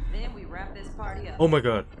 then we wrap this party up. Oh my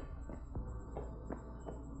god.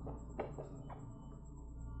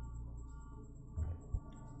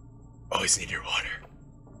 Always need your water.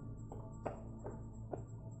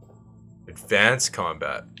 Advanced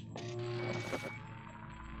combat.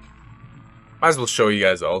 Might as well show you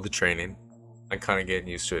guys all the training. I'm kind of getting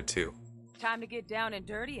used to it too. Time to get down and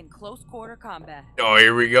dirty in close quarter combat. Oh,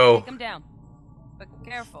 here we go. Take him down. But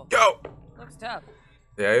careful. Go! Looks tough.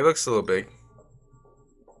 Yeah, he looks a little big.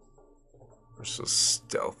 We're just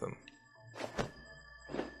stealth him.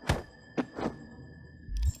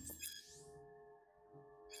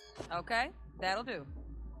 Okay, that'll do.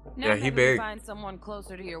 Now Yeah, he maybe big. Find someone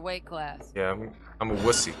closer to your weight class. Yeah, I'm a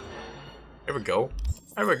wussy. There we go.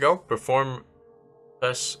 There we go. Perform.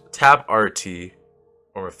 Press tap RT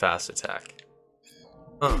or a fast attack.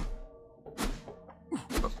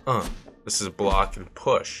 This is block and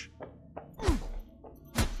push.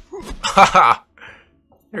 Haha.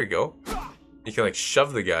 There you go. You can like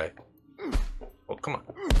shove the guy. Oh, come on.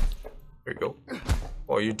 There you go.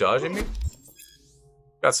 Oh, are you dodging me?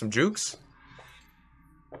 Got some jukes?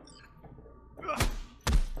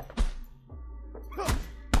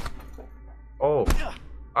 Oh.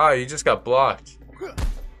 Ah, you just got blocked.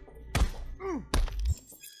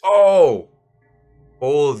 Oh!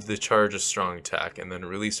 Hold the charge of strong attack and then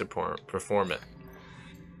release a perform it.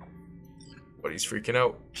 But he's freaking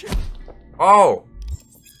out. Oh!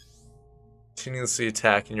 Continuously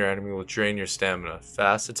attacking your enemy will drain your stamina.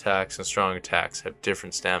 Fast attacks and strong attacks have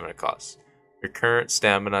different stamina costs. Your current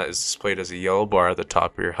stamina is displayed as a yellow bar at the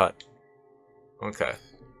top of your HUD. Okay.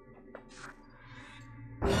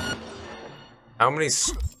 How many?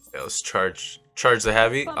 Yeah, let's charge the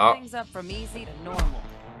heavy. Bump things up from easy to normal.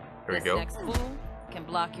 There we This go. next fool can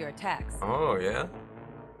block your attacks. Oh yeah.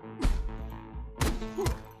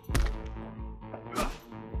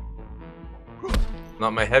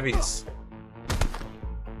 Not my heavies.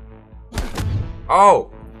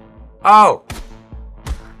 Oh! Oh!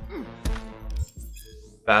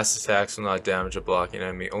 Fast attacks will not damage a blocking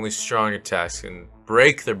enemy. Only strong attacks can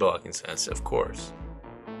break their blocking stance, of course.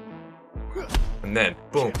 And then,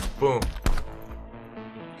 boom, boom.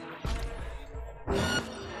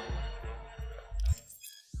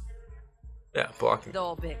 Yeah, blocking.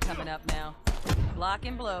 Dull bit coming up now.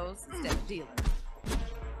 Blocking blows instead of dealing.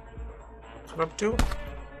 That's what I'm doing.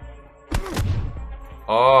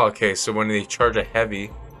 Oh, okay, so when they charge a heavy...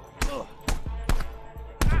 Oh.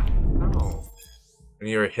 When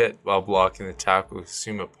you're hit while blocking, the attack will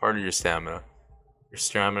consume a part of your stamina. Your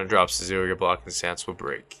stamina drops to 0, your blocking stance will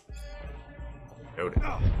break. Noted.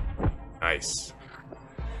 Nice.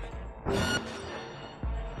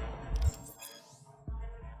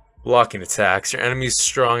 Blocking attacks. Your enemy's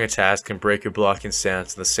strong attacks can break your blocking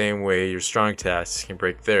stance in the same way your strong attacks can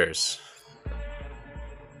break theirs.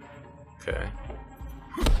 Okay.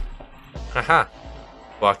 Haha.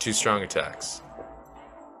 Block 2 strong attacks.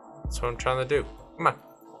 That's what I'm trying to do. Come on.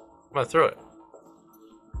 Come on, throw it.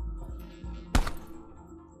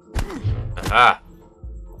 Aha.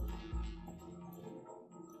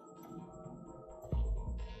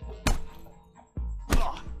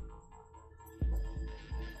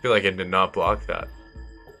 I feel like I did not block that.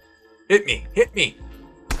 Hit me! Hit me!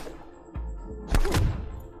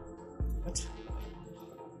 What?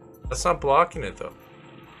 That's not blocking it though.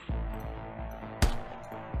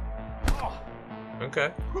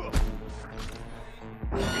 Okay.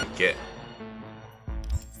 Get.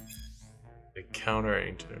 The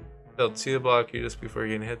counter turn. They'll see the block you just before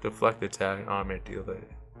you can hit, deflect the attack, and automatic deal that.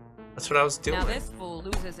 That's what I was doing. Now this fool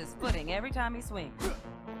loses his footing every time he swings.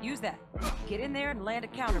 Use that. Get in there and land a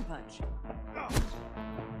counter punch.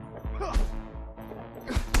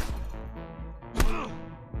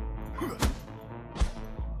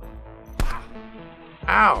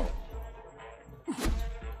 Ow!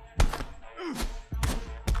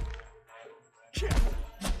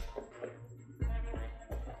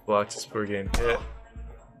 blocks this before getting hit.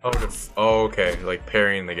 Oh, oh, okay, like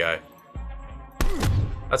parrying the guy.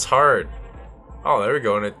 That's hard. Oh, there we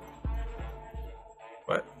go. And it.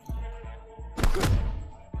 What?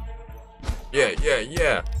 Yeah, yeah,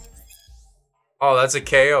 yeah. Oh, that's a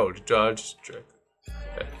KO. Dodge trick.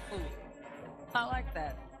 Okay. I like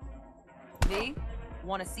that. V,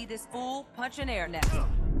 want to see this fool punch in air next.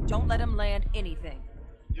 Don't let him land anything.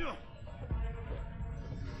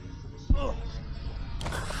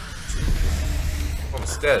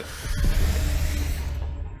 Almost dead.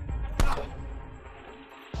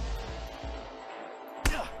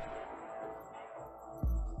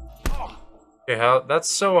 Okay, how? That's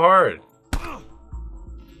so hard.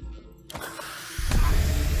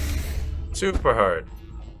 Super hard.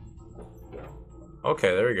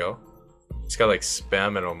 Okay, there we go. Just gotta like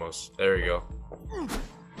spam it almost. There we go.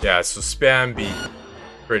 Yeah, so spam B,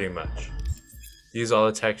 pretty much. Use all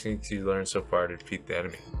the techniques you learned so far to defeat the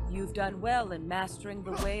enemy. You've done well in mastering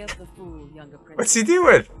the way of the fool, younger prince. What's he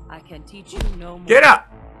doing? I can teach you no more. Get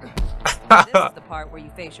up! This is the part where you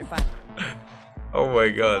face your final. Oh my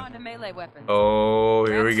god. On to melee weapons. Oh,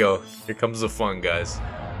 here we go. Here comes the fun, guys.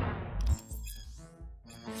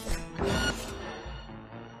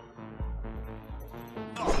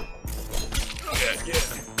 Yeah, yeah.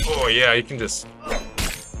 Oh yeah, you can just.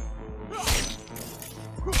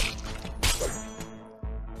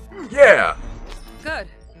 Yeah. Good.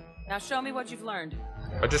 Now show me what you've learned.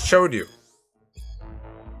 I just showed you.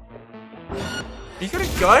 You got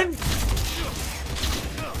a gun?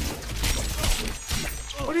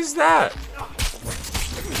 What is that?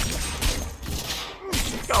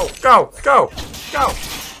 Go, go, go, go!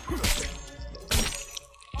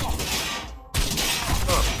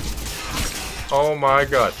 Oh my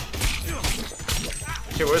god.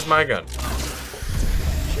 Okay, where's my gun?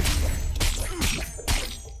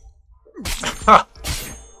 Ha!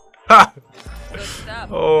 Ha! Good stuff.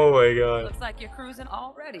 Oh my god. Looks like you're cruising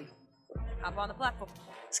already. Hop on the platform.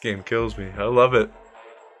 This game kills me. I love it.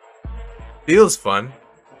 Feels fun.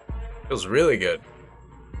 Feels really good.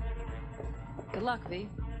 Good luck, V.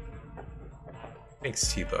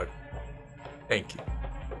 Thanks, T-Bug. Thank you.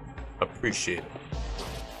 Appreciate it.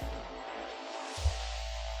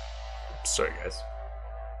 Sorry, guys.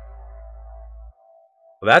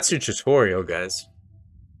 Well, that's your tutorial, guys.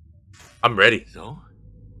 I'm ready. So,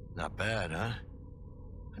 not bad, huh?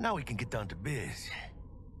 Now we can get down to biz.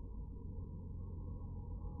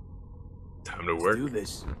 Time to work. Let's do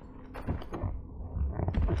this.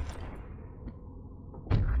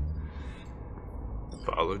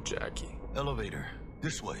 Follow Jackie. Elevator,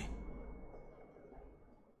 this way.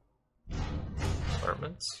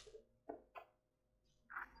 Apartments.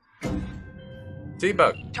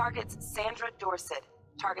 T-Bug. Target's Sandra Dorset.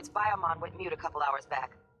 Target's biomon went mute a couple hours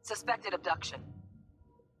back. Suspected abduction.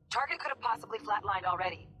 Target could have possibly flatlined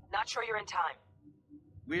already. Not sure you're in time.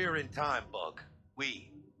 We're in time, Bug.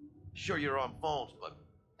 We. Sure you're on phones, but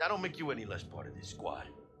that don't make you any less part of this squad.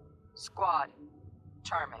 Squad.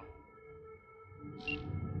 Charming.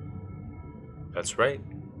 That's right.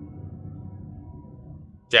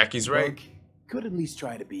 Jackie's right. Bug could at least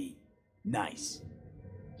try to be nice.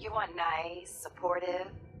 You want nice, supportive?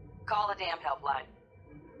 Call a damn helpline.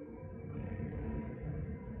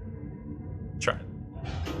 Try.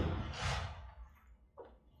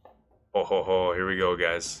 Oh ho ho, here we go,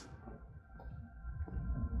 guys.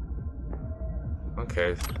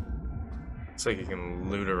 Okay. Looks like you can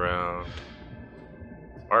loot around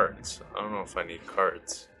cards. I don't know if I need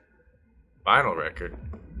cards. Vinyl record.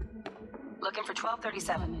 Looking for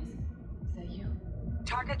 1237.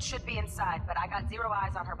 Target should be inside, but I got zero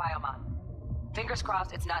eyes on her biomon. Fingers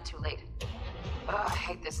crossed it's not too late. Ugh, I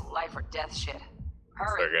hate this life or death shit.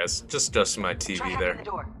 Hurry. Sorry guys, just dusting my Try TV hacking there. the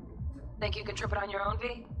door. Think you can trip it on your own,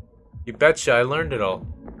 V? You betcha, I learned it all.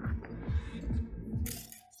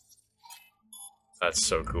 That's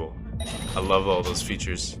so cool. I love all those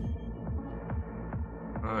features.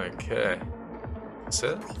 Okay. That's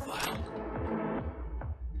it?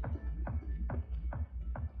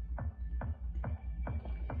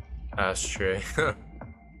 Ashtray. Are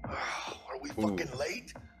we fucking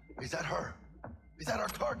late? Is that her? Is that our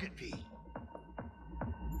target, V?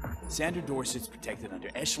 Sandra Dorset's protected under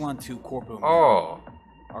Echelon 2 corpo. Oh.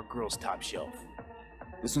 Our girl's top shelf.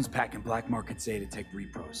 This one's packing black market Zeta-Tech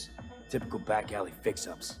repros. Typical back alley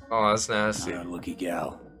fix-ups. Oh, that's nasty. Not a lucky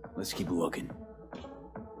gal. Let's keep looking.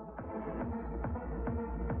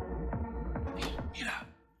 Mira,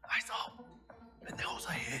 eyes up. Pendejos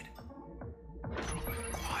ahead.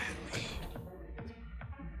 Quiet, V.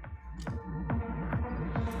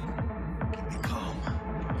 Keep me calm.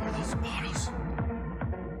 They'll spot us.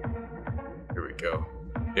 Here we go.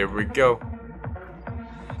 Here we go.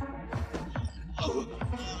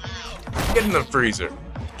 Get in the freezer.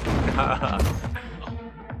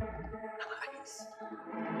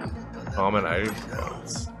 Common item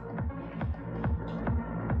counts.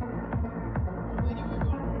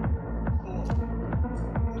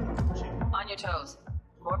 On your toes.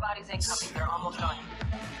 More bodies incoming. They're almost on you.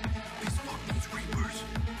 These fucking reapers.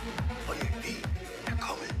 Oh yeah, D, they're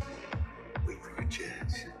coming. Wait for your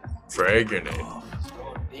chance. Frag grenade.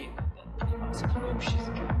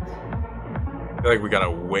 I feel like we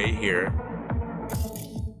gotta wait here.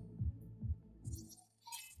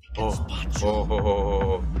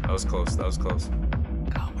 Oh, that was close, that was close.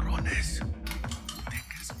 Cabrones.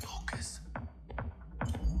 Focus.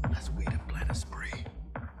 Let's wait and plan a spree.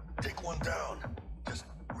 Take one down. Just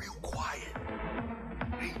real quiet.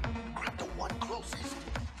 Hey, grab the one closest.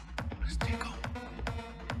 Let's take him.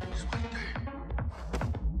 He's right there.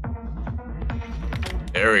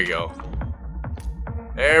 There we go.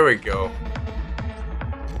 There we go.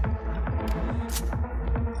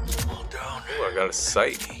 All down. Ooh, I got a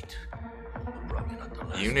sight.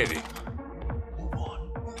 Unity.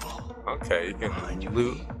 Okay, you can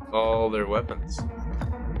loot all their weapons.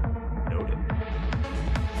 Noted.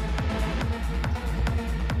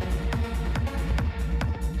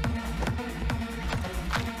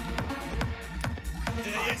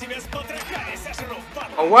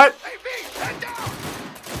 Oh, what?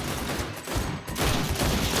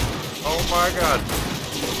 Oh my god.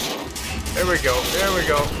 There we go, there we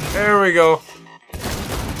go, there we go.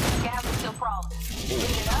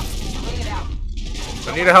 I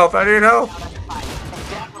need help, I need help.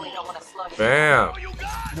 Bam.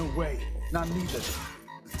 No way, not neither.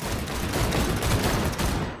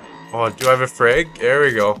 Oh, do I have a frag? There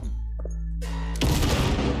we go.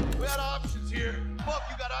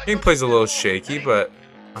 Game plays a little shaky, but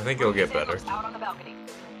I think it'll get better. Out on the balcony.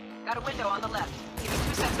 Got a window on the left. Give me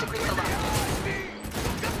 2 seconds to grease the light.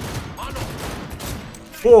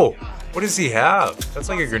 Whoa! What does he have? That's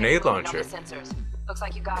like a grenade launcher. Sensors. Looks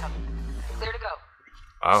like you got him. Clear to go.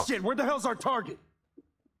 Wow. Shit, where the hell's our target?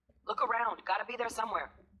 Look around. Gotta be there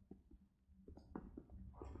somewhere.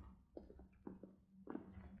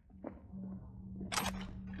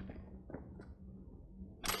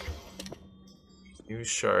 New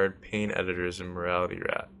shard, pain editors, and morality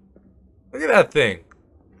rat. Look at that thing.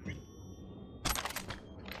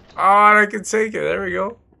 Oh, and I can take it. There we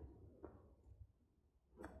go.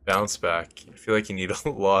 Bounce back. I feel like you need a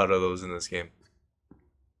lot of those in this game.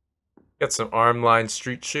 Got some arm-lined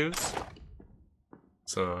street shoes.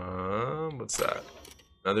 Some... what's that?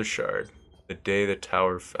 Another shard. The day the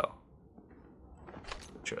tower fell.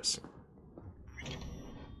 Interesting.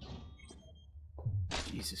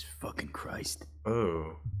 Jesus fucking Christ.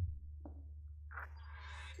 Oh.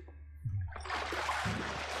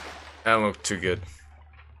 That don't look too good.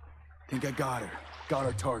 Think I got her. Got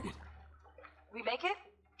our target. We make it?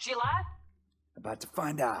 She alive? About to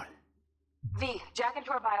find out. V, jack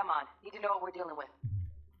into her biomon. Need to know what we're dealing with.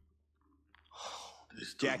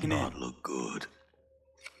 This does not look good.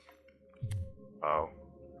 Wow.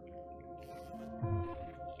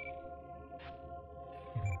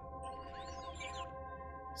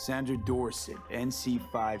 Sandra Dorset,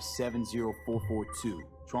 NC570442.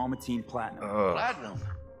 Traumatine Platinum. Platinum?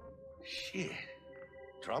 Shit.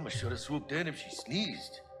 Trauma should have swooped in if she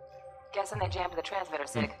sneezed. Guessing they jammed the transmitter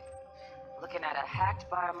sig. Looking at a hacked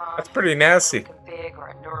biomon. That's pretty nasty. Config or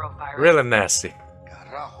a neurovirus. Really nasty.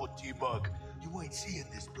 Carajo, T-Bug. You ain't seeing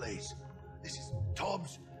this place. This is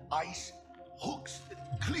tubs, ice, hooks, and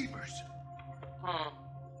cleavers.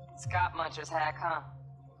 Scott Muncher's hack, huh?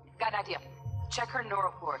 Got an idea. Check her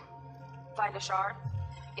neuroport. Find a shard?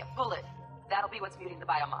 Yeah, pull it. That'll be what's muting the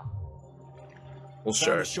biomon. Well,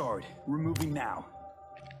 Found a shard. Removing now.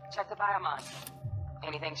 Check the biomon.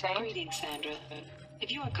 Anything change? Greetings, Sandra.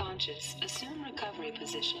 If you are conscious, assume recovery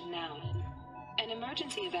position now. An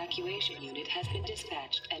emergency evacuation unit has been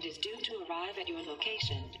dispatched and is due to arrive at your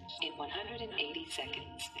location in 180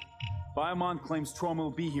 seconds. Biomon claims trauma will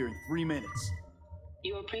be here in 3 minutes.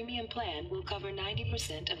 Your premium plan will cover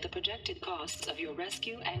 90% of the projected costs of your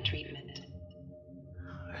rescue and treatment.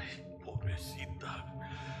 Pobrecita.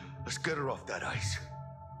 Let's get her off that ice.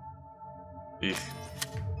 Eef.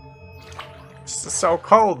 It's so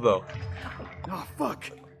cold, though. Oh, fuck.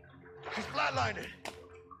 She's flatlining.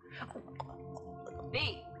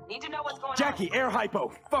 B, need to know what's going Jackie, air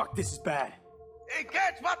hypo. Fuck, this is bad. Hey,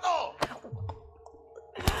 catch, vato!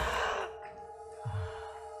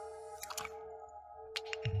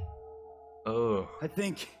 Oh. I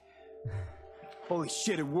think... Holy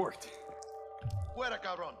shit, it worked. Fuera,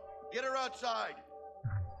 cabrón. Get her outside.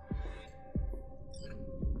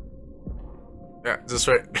 Yeah, just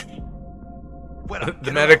right.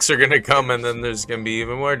 The medics are gonna come, and then there's gonna be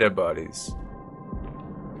even more dead bodies.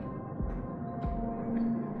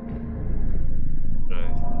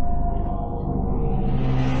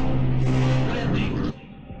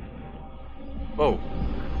 Whoa.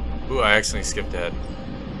 Ooh, I accidentally skipped ahead.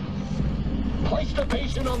 Place the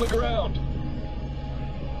patient on the ground.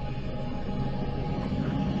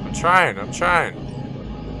 I'm trying.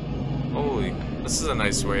 Holy, this is a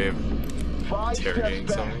nice way of interrogating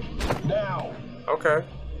something. Now. Okay.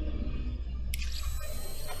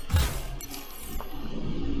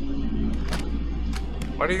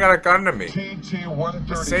 Why do you got a gun to me?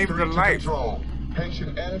 TT-133 Save your life. Control.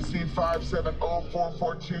 Patient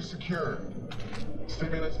NC570442 secure.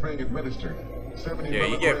 Stimulants being administered.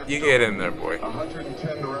 Yeah, you get in there, boy.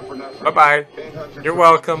 110 to Repinephrine. Bye-bye. You're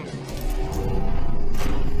welcome.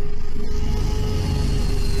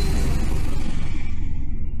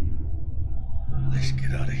 Let's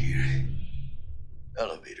get out of here.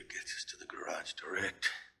 Elevator gets us to the garage direct.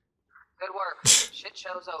 Good work. Shit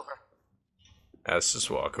show's over. Let's just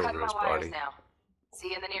walk Cutting over my his wires body. now. See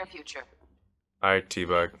you in the near future. Alright,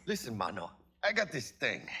 T-Bug. Listen, Mano, I got this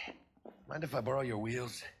thing. Mind if I borrow your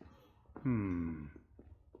wheels? I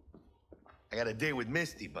got a day with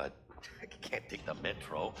Misty, but I can't take the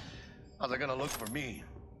metro. How's it gonna look for me?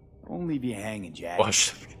 Won't leave you hanging, Jack.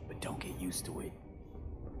 Watch. But don't get used to it.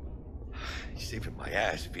 You're saving my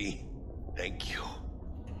ass, V. Thank you.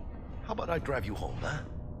 How about I drive you home, huh?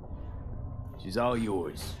 She's all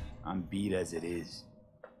yours. I'm beat as it is.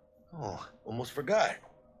 Oh, almost forgot.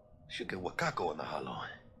 Should get Wakako in the hollow.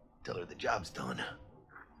 Tell her the job's done.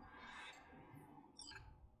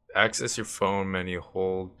 Access your phone menu,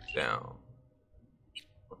 hold down.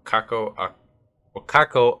 Wakako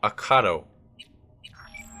Akado.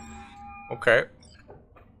 Okay.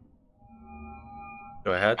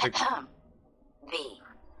 Do I have to... V,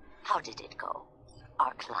 how did it go?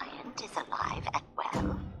 Our client is alive and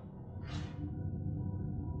well?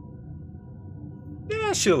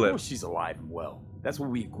 Yeah, she'll live. Of course she's alive and well. That's what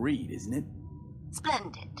we agreed, isn't it?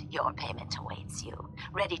 Splendid. Your payment awaits you.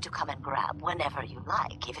 Ready to come and grab whenever you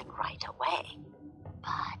like, even right away.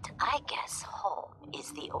 But I guess home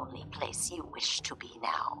is the only place you wish to be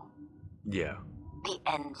now. Yeah. The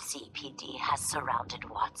NCPD has surrounded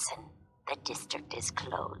Watson. The district is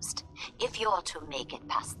closed. If you're to make it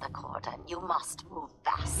past the cordon, you must move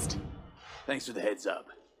fast. Thanks for the heads up.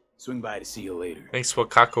 Swing by to see you later. Thanks,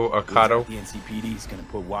 Wakako Akado. The NCPD is gonna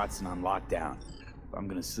put Watson on lockdown. If I'm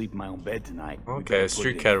gonna sleep in my own bed tonight. Okay,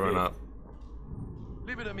 street cat run up.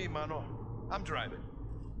 Leave it to me, Mano. I'm driving.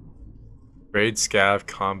 Raid Scav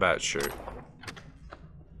combat shirt.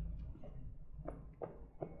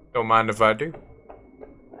 Don't mind if I do.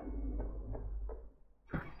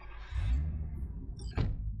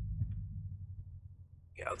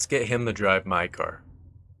 Yeah, let's get him to drive my car.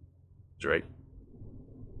 Drake.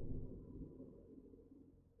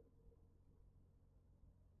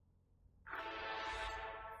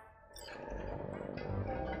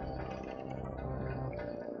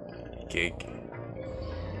 Gig.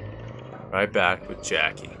 Right back with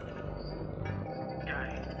Jackie.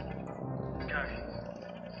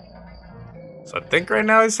 So I think right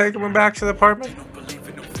now he's taking him back to the apartment.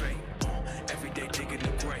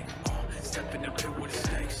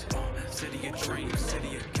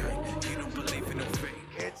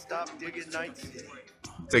 Can't stop digging Night City.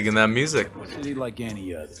 Digging that music. City like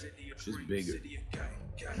any other, just bigger.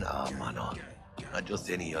 Nah, Mano. Not just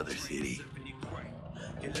any other city.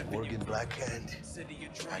 There's Morgan Blackhand,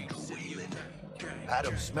 Andrew Whalen,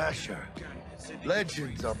 Adam Smasher.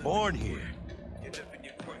 Legends are born here.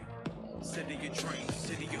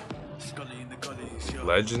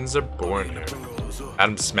 Legends are born here.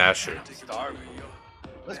 Adam Smasher. Starving.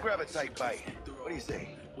 Let's grab a tight bite. What do you say?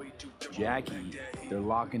 Jackie, they're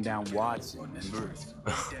locking down Watson, remember?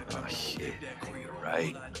 Oh shit. You're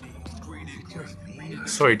right.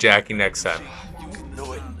 Sorry, Jackie, next time.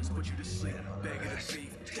 Know it.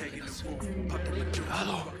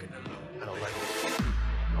 Hello. I don't like it.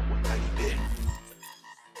 Not one tiny bit.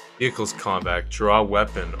 Vehicles combat. Draw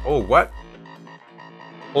weapon. Oh, what?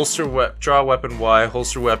 Holster draw weapon Y.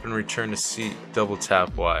 Holster weapon. Return to seat. Double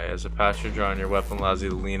tap Y. As a passenger, drawing your weapon allows you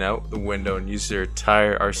to lean out the window and use your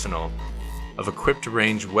entire arsenal of equipped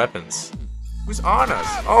ranged weapons. Who's on us?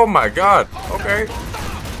 Oh my god. Okay.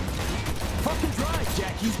 Fucking drive,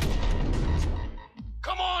 Jackie.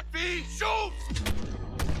 Come on, V, shoot!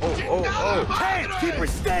 Oh. Hey, keep her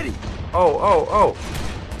steady. Oh.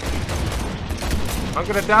 I'm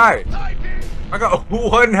gonna die. I got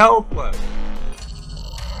 1 health left.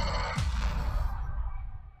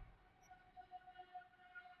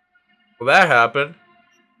 Well, that happened.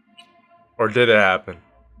 Or did it happen?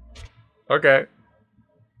 Okay.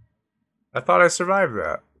 I thought I survived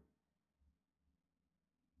that.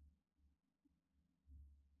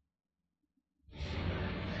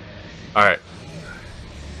 Alright.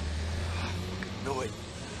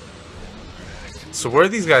 So where are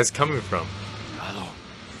these guys coming from?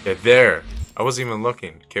 Yeah, there. I wasn't even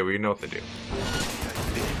looking. Okay, we know what to do.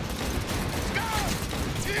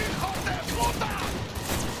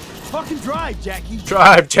 Fucking drive, Jackie.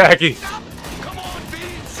 Drive, Jackie. Come on, B.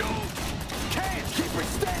 Shoot. Can't keep her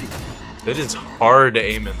steady. It is hard to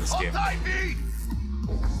aim in this game.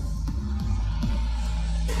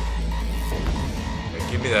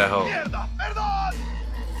 Okay, give me that help.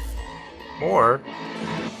 More.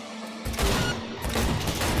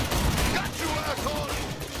 Got you, asshole.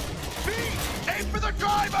 B, aim for the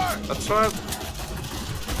driver. That's what.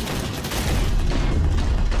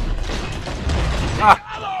 Ah.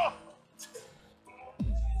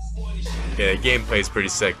 Okay, the gameplay's pretty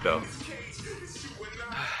sick though.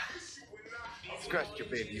 Scratched your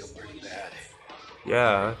baby up pretty bad.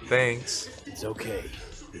 Yeah, thanks. It's okay.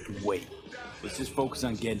 We can wait. Let's just focus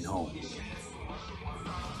on getting home.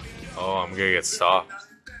 Oh, I'm gonna get stopped.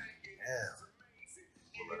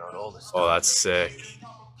 Oh, that's sick.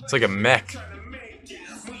 It's like a mech.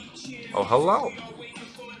 Oh, hello.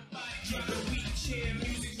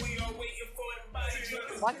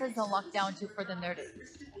 What does the lockdown do for the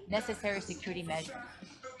necessary security measures?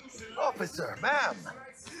 Officer, ma'am.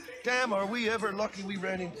 Damn, are we ever lucky we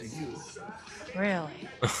ran into you. Really?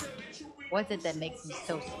 What's it that makes me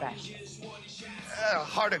so special?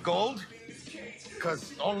 Heart of gold?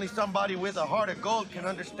 Because only somebody with a heart of gold can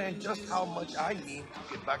understand just how much I need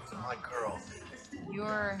to get back to my girl.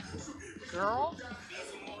 Your girl?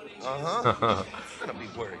 Uh-huh. It's gonna be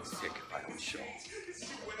worried sick if I don't show.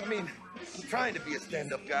 I mean, I'm trying to be a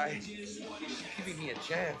stand-up guy. Giving me a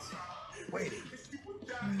chance. Waiting.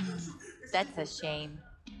 That's a shame.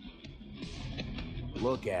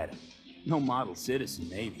 Look at him. No model citizen,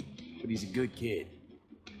 maybe, but he's a good kid.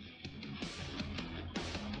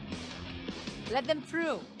 Let them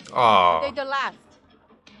through. Aww. They're the last.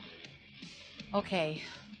 Okay,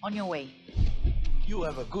 on your way. You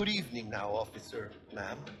have a good evening now, officer,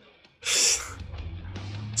 ma'am.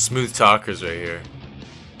 Smooth talkers right here.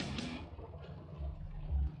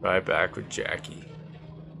 Right back with Jackie.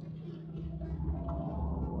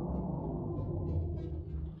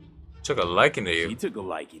 Took a liking to you. He took a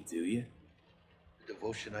liking to you. The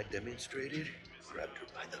devotion I demonstrated grabbed her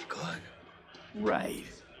by the gut. Right.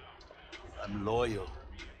 I'm loyal,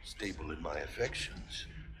 stable in my affections.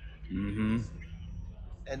 Mm-hmm.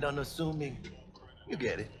 And unassuming. You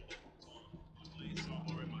get it.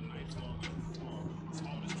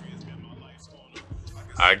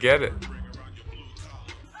 I get it.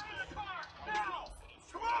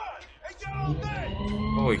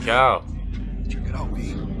 Holy cow. Check it out,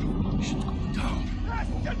 B. Shit's going down.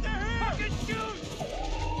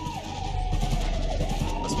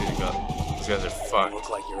 Must be the gun. These guys are fucked. Look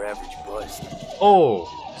like your average bust. Oh!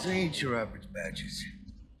 This ain't your average badges.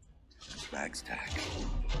 Flags tag.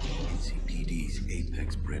 NCPD's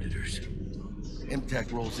apex predators.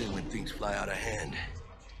 MTAC rolls in when things fly out of hand.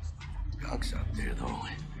 Conk's out there, though.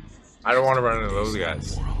 I don't want to run into those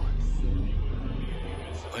guys.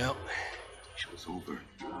 Well, show's over.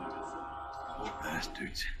 Poor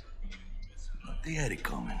bastards. But they had it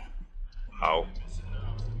coming. How?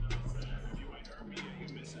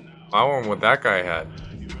 I want what that guy had.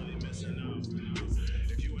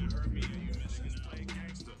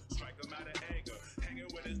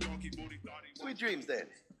 Sweet dreams, then.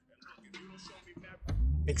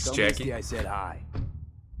 Thanks, Tell Jackie. Misty I said hi.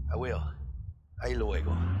 I will. Ahí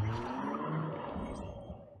luego.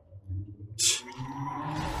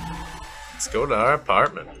 Let's go to our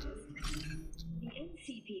apartment. The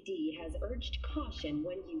NCPD has urged caution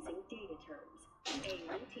when using data terms.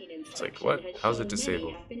 A routine It's like, what? How's it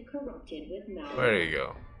disabled? There you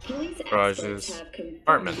go. Garages.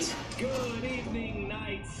 Apartments. Good evening,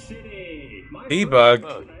 Night City.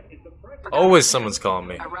 Debug. Always someone's calling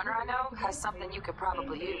me. A runner I know has something you could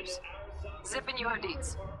probably use. Zip in your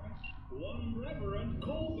deeds.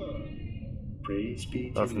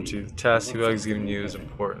 From to the task Debug's giving you is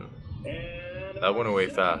important. That went away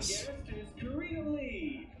fast.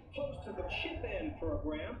 Host of the Chip-In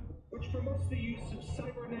program, which promotes the use of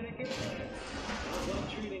cybernetic implants. Well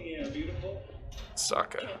treating you, beautiful.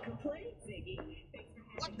 Saka.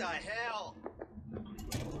 What the hell?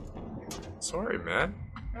 Sorry, man.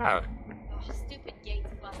 Ah. Stupid gates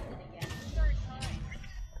busted again. Third time.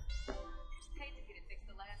 Paid to get it fixed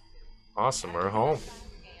the last two. Awesome, we're home.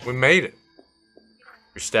 We made it.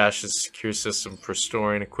 Your stash is a secure system for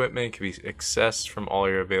storing equipment. It can be accessed from all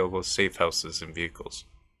your available safe houses and vehicles.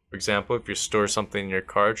 For example, if you store something in your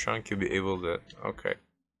car trunk, you'll be able to... Okay,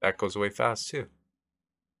 that goes away fast too.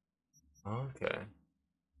 Okay.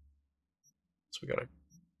 So we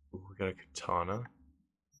got a katana.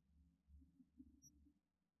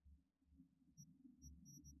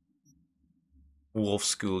 Wolf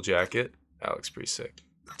school jacket. That looks pretty sick.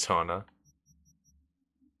 Katana.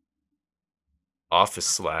 Office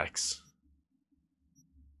slacks.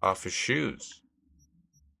 Office shoes.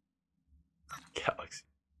 Galaxy.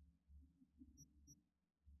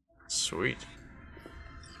 Sweet.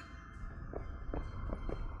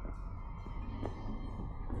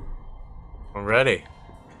 Alrighty.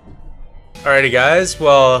 Alrighty guys,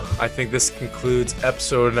 well, I think this concludes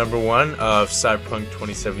episode number 1 of Cyberpunk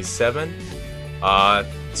 2077.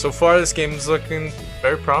 So far this game is looking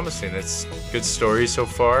very promising. It's good story so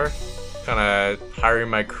far. Kind of hiring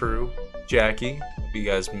my crew, Jackie, who you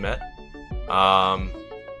guys met. And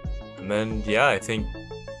then, yeah, I think,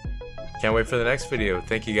 can't wait for the next video.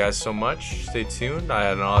 Thank you guys so much. Stay tuned. I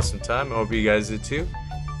had an awesome time. I hope you guys did too.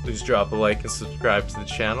 Please drop a like and subscribe to the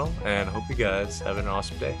channel, and I hope you guys have an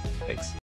awesome day. Thanks.